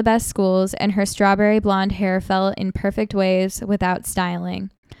to all the best schools, and her strawberry blonde hair fell in perfect waves without styling.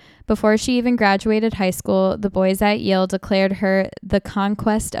 Before she even graduated high school, the boys at Yale declared her the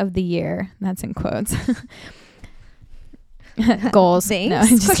conquest of the year. That's in quotes. Goals. Thanks. No,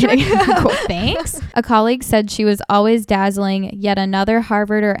 I'm just kidding. Cool. Thanks. A colleague said she was always dazzling, yet another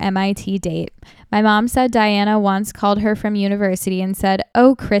Harvard or MIT date. My mom said Diana once called her from university and said,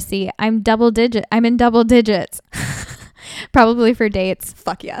 "Oh, Chrissy, I'm in double digits." Probably for dates.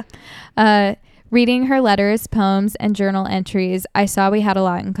 Fuck yeah. Reading her letters, poems, and journal entries, I saw we had a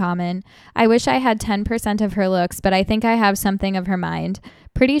lot in common. I wish I had 10% of her looks, but I think I have something of her mind.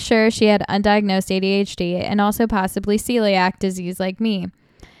 Pretty sure she had undiagnosed ADHD and also possibly celiac disease like me.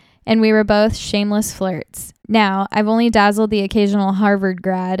 And we were both shameless flirts. Now, I've only dazzled the occasional Harvard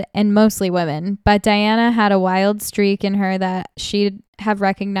grad, and mostly women, but Diana had a wild streak in her that she'd have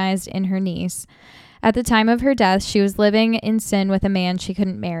recognized in her niece. At the time of her death, she was living in sin with a man she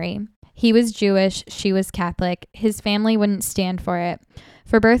couldn't marry. He was Jewish, she was Catholic. His family wouldn't stand for it.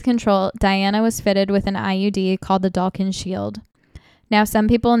 For birth control, Diana was fitted with an IUD called the Dalkin Shield. Now, some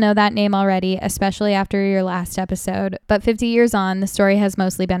people know that name already, especially after your last episode, but 50 years on, the story has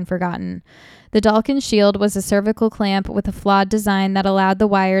mostly been forgotten. The Dalkin Shield was a cervical clamp with a flawed design that allowed the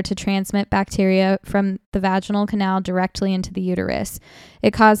wire to transmit bacteria from the vaginal canal directly into the uterus.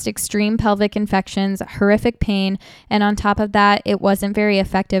 It caused extreme pelvic infections, horrific pain, and on top of that, it wasn't very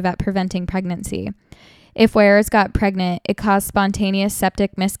effective at preventing pregnancy. If wearers got pregnant, it caused spontaneous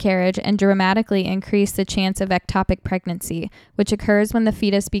septic miscarriage and dramatically increased the chance of ectopic pregnancy, which occurs when the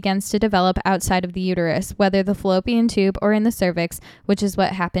fetus begins to develop outside of the uterus, whether the fallopian tube or in the cervix, which is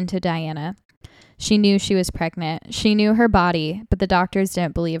what happened to Diana. She knew she was pregnant. She knew her body, but the doctors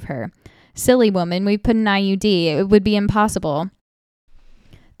didn't believe her. Silly woman, we put an IUD. It would be impossible.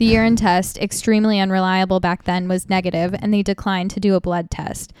 The urine test, extremely unreliable back then, was negative, and they declined to do a blood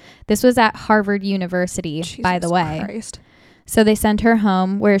test. This was at Harvard University, by the way. Christ. So they sent her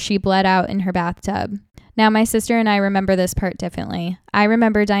home, where she bled out in her bathtub. Now, my sister and I remember this part differently. I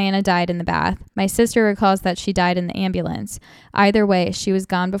remember Diana died in the bath. My sister recalls that she died in the ambulance. Either way, she was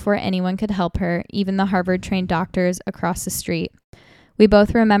gone before anyone could help her, even the Harvard-trained doctors across the street. We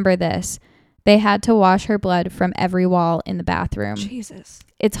both remember this. They had to wash her blood from every wall in the bathroom. Jesus.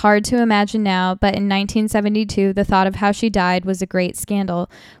 It's hard to imagine now, but in 1972, the thought of how she died was a great scandal,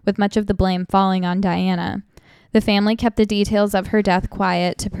 with much of the blame falling on Diana. The family kept the details of her death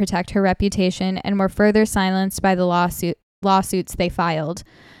quiet to protect her reputation and were further silenced by the lawsuits they filed.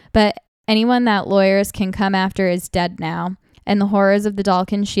 But anyone that lawyers can come after is dead now, and the horrors of the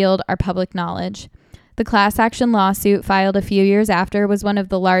Dalkin Shield are public knowledge. The class action lawsuit filed a few years after was one of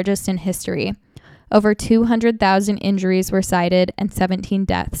the largest in history. Over 200,000 injuries were cited and 17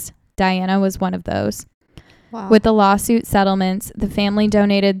 deaths. Diana was one of those. Wow. With the lawsuit settlements, the family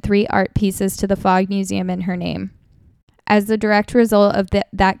donated 3 art pieces to the Fogg Museum in her name. As the direct result of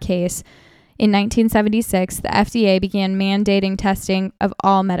that case, in 1976, the FDA began mandating testing of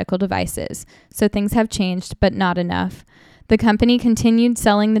all medical devices. So things have changed, but not enough. The company continued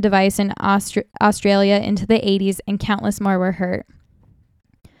selling the device in Australia into the 80s, and countless more were hurt.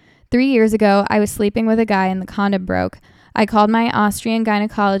 3 years ago, I was sleeping with a guy and the condom broke. I called my Austrian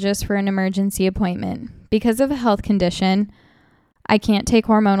gynecologist for an emergency appointment. Because of a health condition, I can't take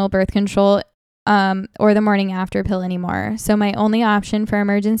hormonal birth control or the morning after pill anymore. So my only option for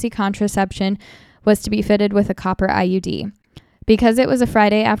emergency contraception was to be fitted with a copper IUD. Because it was a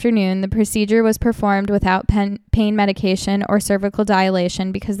Friday afternoon, the procedure was performed without pain medication or cervical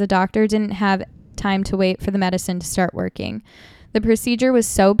dilation because the doctor didn't have time to wait for the medicine to start working. The procedure was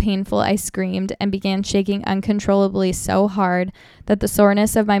so painful I screamed and began shaking uncontrollably so hard that the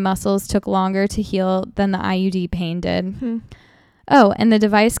soreness of my muscles took longer to heal than the IUD pain did. Oh, and the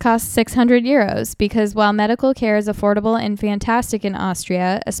device cost 600 euros because while medical care is affordable and fantastic in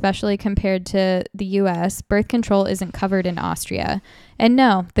Austria, especially compared to the US, birth control isn't covered in Austria. And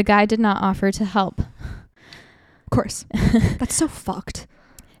no, the guy did not offer to help. Of course. That's so fucked.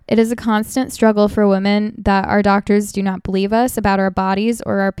 It is a constant struggle for women that our doctors do not believe us about our bodies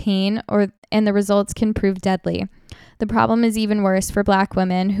or our pain, and the results can prove deadly. The problem is even worse for Black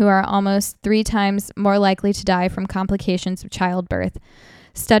women, who are almost 3 times more likely to die from complications of childbirth.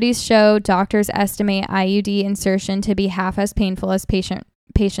 Studies show doctors estimate IUD insertion to be half as painful as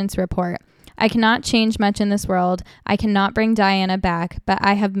patients report. I cannot change much in this world. I cannot bring Diana back, but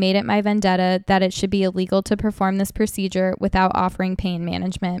I have made it my vendetta that it should be illegal to perform this procedure without offering pain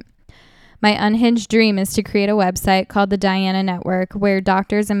management. My unhinged dream is to create a website called the Diana Network where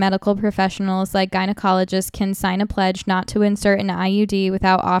doctors and medical professionals like gynecologists can sign a pledge not to insert an IUD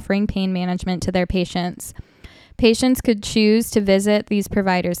without offering pain management to their patients. Patients could choose to visit these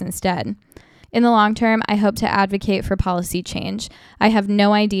providers instead. In the long term, I hope to advocate for policy change. I have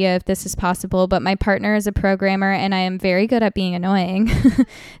no idea if this is possible, but my partner is a programmer and I am very good at being annoying.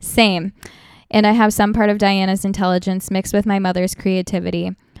 Same. And I have some part of Diana's intelligence mixed with my mother's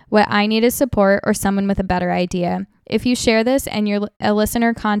creativity. What I need is support or someone with a better idea. If you share this and a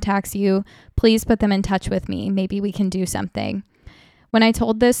listener contacts you, please put them in touch with me. Maybe we can do something. When I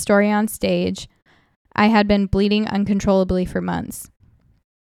told this story on stage, I had been bleeding uncontrollably for months.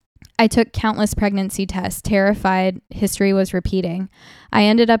 I took countless pregnancy tests, terrified history was repeating. I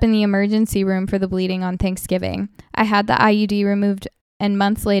ended up in the emergency room for the bleeding on Thanksgiving. I had the IUD removed, and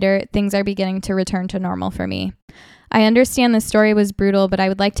months later, things are beginning to return to normal for me. I understand the story was brutal, but I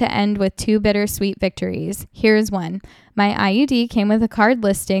would like to end with 2 bittersweet victories. Here is one. My IUD came with a card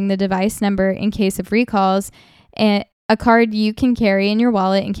listing the device number in case of recalls, and a card you can carry in your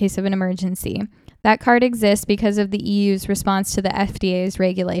wallet in case of an emergency. That card exists because of the EU's response to the FDA's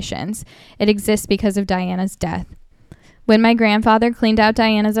regulations. It exists because of Diana's death. When my grandfather cleaned out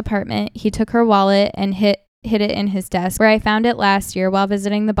Diana's apartment, he took her wallet and hid it in his desk, where I found it last year while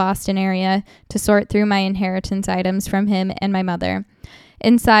visiting the Boston area to sort through my inheritance items from him and my mother.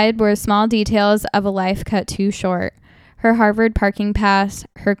 Inside were small details of a life cut too short. Her Harvard parking pass,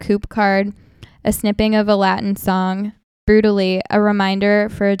 her Coop card, a snipping of a Latin song, brutally, a reminder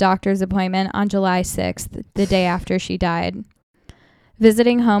for a doctor's appointment on July 6th, the day after she died.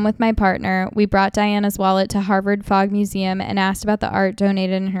 Visiting home with my partner, we brought Diana's wallet to Harvard Fogg Museum and asked about the art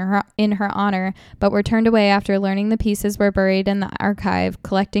donated in her honor, but were turned away after learning the pieces were buried in the archive,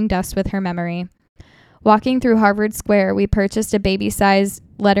 collecting dust with her memory. Walking through Harvard Square, we purchased a baby-sized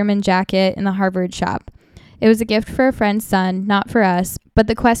Letterman jacket in the Harvard shop. It was a gift for a friend's son, not for us, but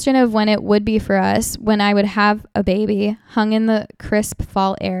the question of when it would be for us, when I would have a baby, hung in the crisp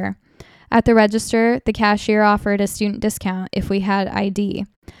fall air. At the register, the cashier offered a student discount if we had ID.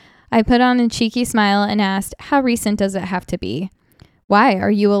 I put on a cheeky smile and asked, "How recent does it have to be?" "Why,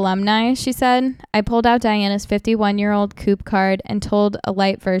 are you alumni?" she said. I pulled out Diana's 51-year-old Coop card and told a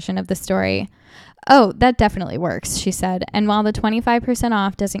light version of the story. "Oh, that definitely works," she said. And while the 25%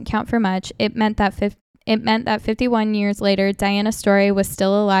 off doesn't count for much, it meant that 51 years later, Diana's story was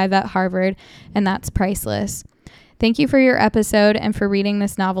still alive at Harvard, and that's priceless. Thank you for your episode and for reading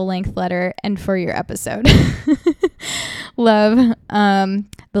this novel-length letter and for your episode. Love,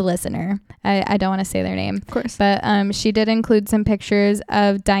 the listener. I don't want to say their name. Of course. But she did include some pictures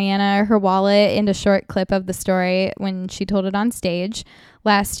of Diana, her wallet, and a short clip of the story when she told it on stage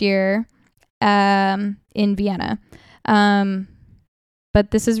last year in Vienna.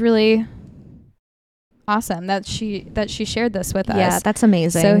 But this is really awesome that she shared this with us. Yeah, that's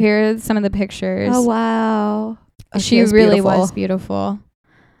amazing. So here are some of the pictures. Oh, wow. Oh, she really was beautiful.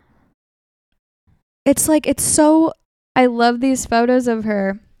 It's like, it's so... I love these photos of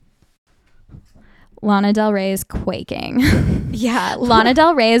her. Lana Del Rey is quaking. Yeah. Lana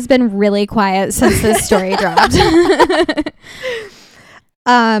Del Rey has been really quiet since this story dropped.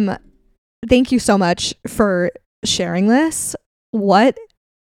 Thank you so much for sharing this.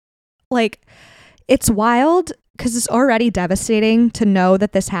 It's wild because it's already devastating to know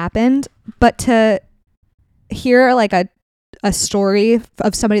that this happened, but to hear like a story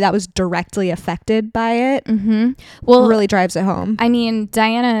of somebody that was directly affected by it really drives it home. I mean,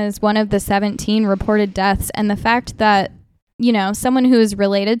 Diana is one of the 17 reported deaths, and the fact that, you know, someone who is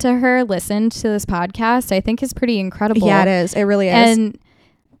related to her listened to this podcast, I think is pretty incredible. Yeah, it is. It really is. And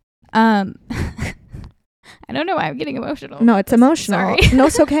I don't know why I'm getting emotional. No, it's emotional. Sorry. No,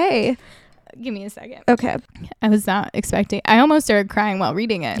 it's okay. Give me a second. Okay. I was not expecting. I almost started crying while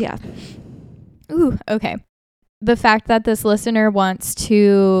reading it. Yeah. Ooh, okay. The fact that this listener wants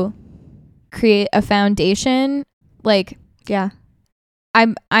to create a foundation, like, yeah,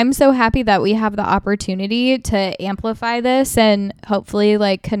 I'm so happy that we have the opportunity to amplify this and hopefully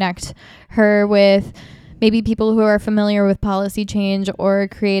like connect her with maybe people who are familiar with policy change or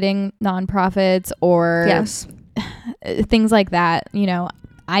creating nonprofits or things like that. You know,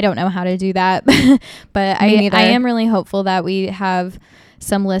 I don't know how to do that, but I am really hopeful that we have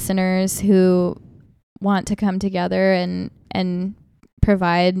some listeners who want to come together and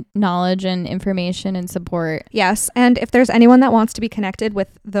provide knowledge and information and support. Yes. And if there's anyone that wants to be connected with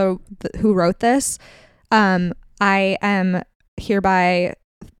the who wrote this, I am hereby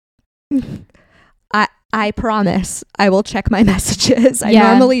I promise I will check my messages. I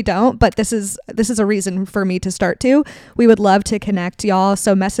normally don't, but this is a reason for me to start to. We would love to connect, y'all.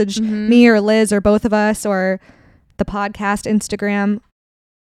 So message me or Liz or both of us, or the podcast Instagram.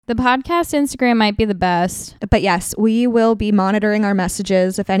 The podcast Instagram might be the best. But yes, we will be monitoring our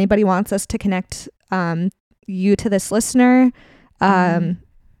messages. If anybody wants us to connect you to this listener,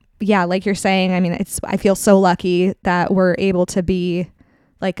 yeah, like you're saying, I mean, I feel so lucky that we're able to be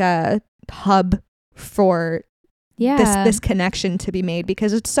like a hub for this connection to be made,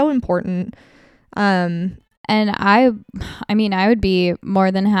 because it's so important. And I mean, I would be more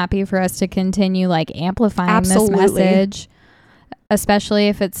than happy for us to continue like amplifying this message, especially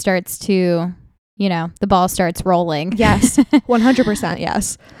if it starts to, you know, the ball starts rolling. Yes, 100%.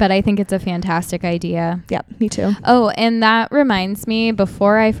 Yes. But I think it's a fantastic idea. Yep, me too. Oh, and that reminds me,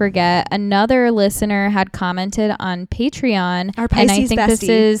 before I forget, another listener had commented on Patreon. Our Pisces and I think bestie. this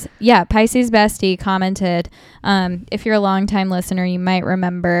is, Pisces Bestie commented. If you're a longtime listener, you might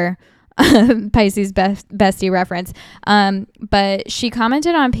remember Pisces Bestie reference. But she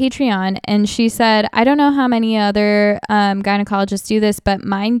commented on Patreon and she said, I don't know how many other gynecologists do this, but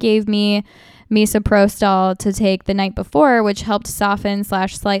mine gave me misoprostol to take the night before, which helped soften /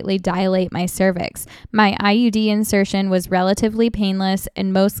 slightly dilate my cervix. My IUD insertion was relatively painless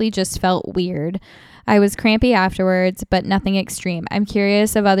and mostly just felt weird. I was crampy afterwards, but nothing extreme. I'm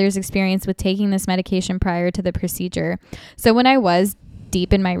curious of others' experience with taking this medication prior to the procedure. So when I was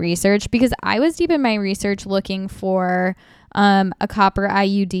deep in my research, because I was deep in my research looking for a copper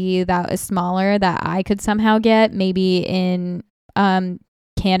IUD that was smaller that I could somehow get, maybe in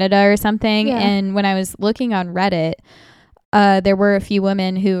Canada or something. Yeah. And when I was looking on Reddit, there were a few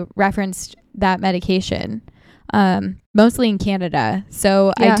women who referenced that medication, mostly in Canada.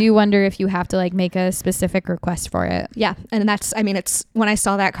 So I do wonder if you have to like make a specific request for it. Yeah. And that's, I mean, it's when I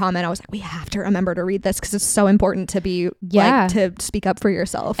saw that comment, I was like, we have to remember to read this because it's so important to be like to speak up for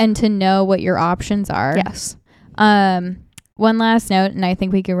yourself and to know what your options are. Yes. One last note, and I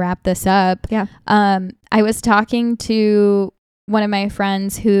think we can wrap this up. Yeah. I was talking to one of my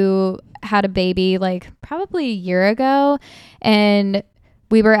friends who had a baby like probably a year ago, and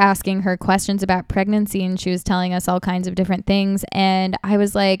we were asking her questions about pregnancy, and she was telling us all kinds of different things. And I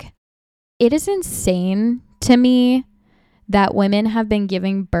was like, it is insane to me that women have been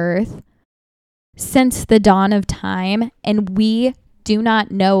giving birth since the dawn of time, and we do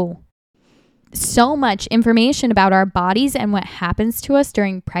not know so much information about our bodies and what happens to us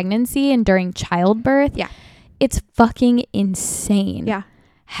during pregnancy and during childbirth. Yeah. It's fucking insane. Yeah.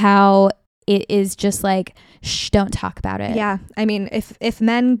 How it is just like, shh, don't talk about it. Yeah. I mean, if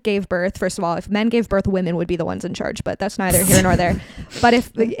men gave birth, first of all, if men gave birth, women would be the ones in charge, but that's neither here nor there. But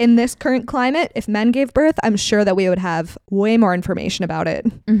if in this current climate, if men gave birth, I'm sure that we would have way more information about it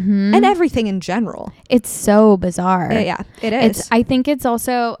and everything in general. It's so bizarre. Yeah, it is. I think it's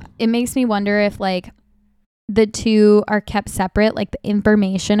also, it makes me wonder if like the two are kept separate, like the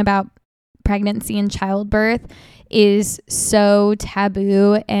information about pregnancy and childbirth is so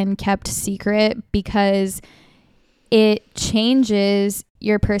taboo and kept secret because it changes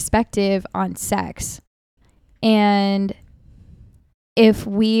your perspective on sex. And if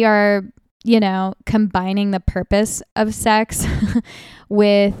we are, you know, combining the purpose of sex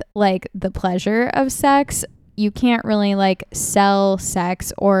with like the pleasure of sex, you can't really like sell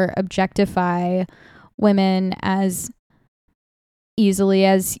sex or objectify women as easily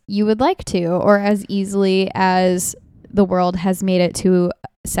as you would like to, or as easily as the world has made it to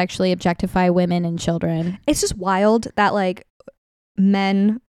sexually objectify women and children. It's just wild that like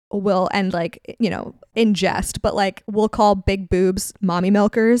men will, and like, you know, in jest, but like we'll call big boobs mommy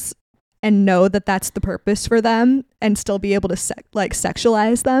milkers and know that that's the purpose for them and still be able to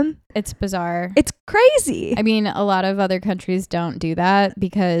sexualize them. It's bizarre. It's crazy. I mean, a lot of other countries don't do that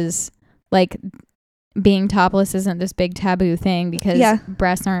because like being topless isn't this big taboo thing because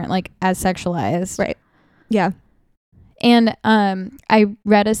breasts aren't like as sexualized. Right. Yeah. And I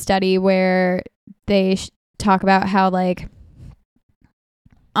read a study where they talk about how like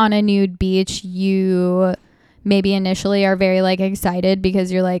on a nude beach, you maybe initially are very like excited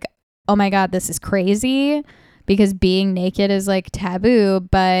because you're like, oh my God, this is crazy, because being naked is like taboo.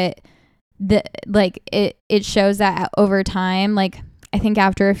 But it shows that over time, like I think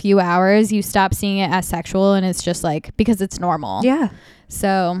after a few hours, you stop seeing it as sexual and it's just like, because it's normal. Yeah.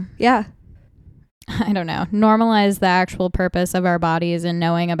 So yeah, I don't know, normalize the actual purpose of our bodies and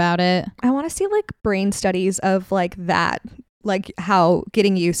knowing about it. I want to see like brain studies of like that, like how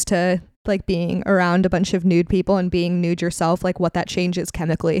getting used to like being around a bunch of nude people and being nude yourself, like what that changes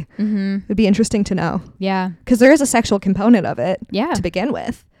chemically. It'd be interesting to know. Yeah. Because there is a sexual component of it to begin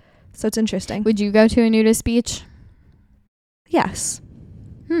with. So it's interesting. Would you go to a nudist beach? Yes.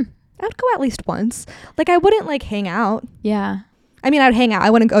 I'd go at least once. Like, I wouldn't like hang out. Yeah. I mean, I'd hang out.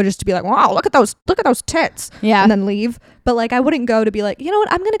 I wouldn't go just to be like, wow, look at those tits. Yeah. And then leave. But like, I wouldn't go to be like, you know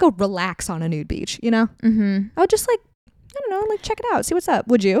what? I'm going to go relax on a nude beach, you know? Mm-hmm. I would just like, I don't know, like check it out. See what's up.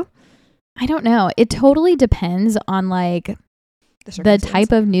 Would you? I don't know. It totally depends on like the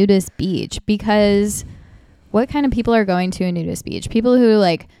type of nudist beach, because what kind of people are going to a nudist beach? People who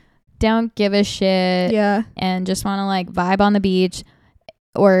like don't give a shit and just want to like vibe on the beach,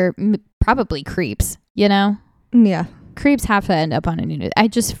 or probably creeps, you know? Yeah. Creeps have to end up on a nudist. I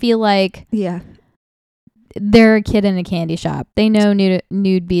just feel like yeah, they're a kid in a candy shop. They know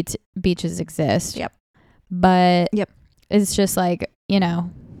nude beaches exist. Yep. But it's just like, you know,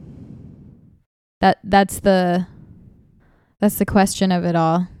 that's the question of it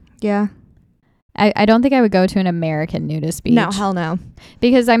all. Yeah. I don't think I would go to an American nudist beach. No, hell no.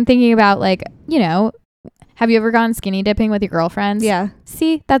 Because I'm thinking about like, you know, have you ever gone skinny dipping with your girlfriends? Yeah.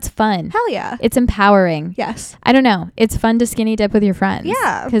 See, that's fun. Hell yeah. It's empowering. Yes. I don't know. It's fun to skinny dip with your friends.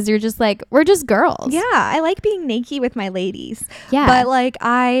 Yeah. Because you're just like, we're just girls. Yeah. I like being naked with my ladies. Yeah. But like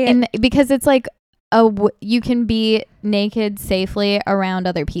and because it's like you can be naked safely around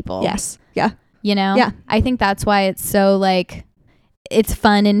other people. Yes. Yeah. You know? Yeah. I think that's why it's so like, it's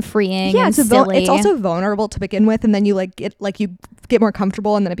fun and freeing. Yeah, and silly. It's also vulnerable to begin with, and then you get more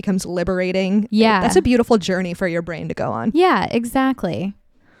comfortable, and then it becomes liberating. Yeah, that's a beautiful journey for your brain to go on. Yeah, exactly.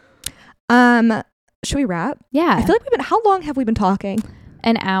 Should we wrap? Yeah. I feel like how long have we been talking?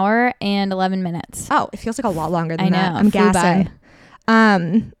 An hour and 11 minutes. Oh, it feels like a lot longer than that. I know. I'm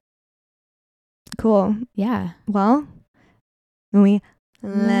gassing. Cool. Yeah. Well, when we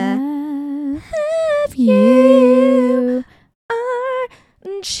love you.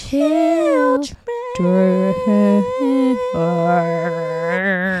 Children.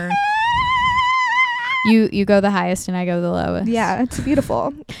 You go the highest and I go the lowest. Yeah, it's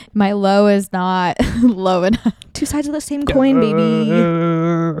beautiful. My low is not low enough. Two sides of the same coin, baby.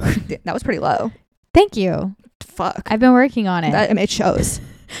 That was pretty low. Thank you. Fuck. I've been working on it. It shows.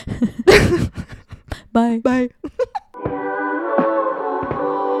 Bye. Bye.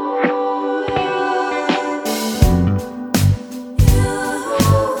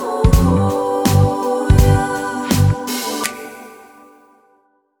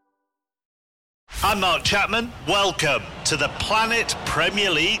 I'm Mark Chapman. Welcome to the Planet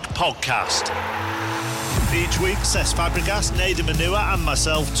Premier League podcast. Each week, Cesc Fabregas, Nader Manua and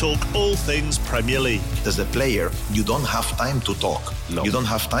myself talk all things Premier League. As a player, you don't have time to talk. No. You don't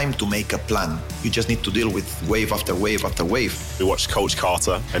have time to make a plan. You just need to deal with wave after wave after wave. We watched Coach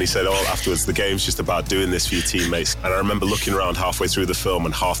Carter and he said, afterwards, the game's just about doing this for your teammates. And I remember looking around halfway through the film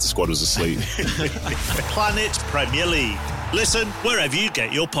and half the squad was asleep. Planet Premier League. Listen wherever you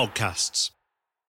get your podcasts.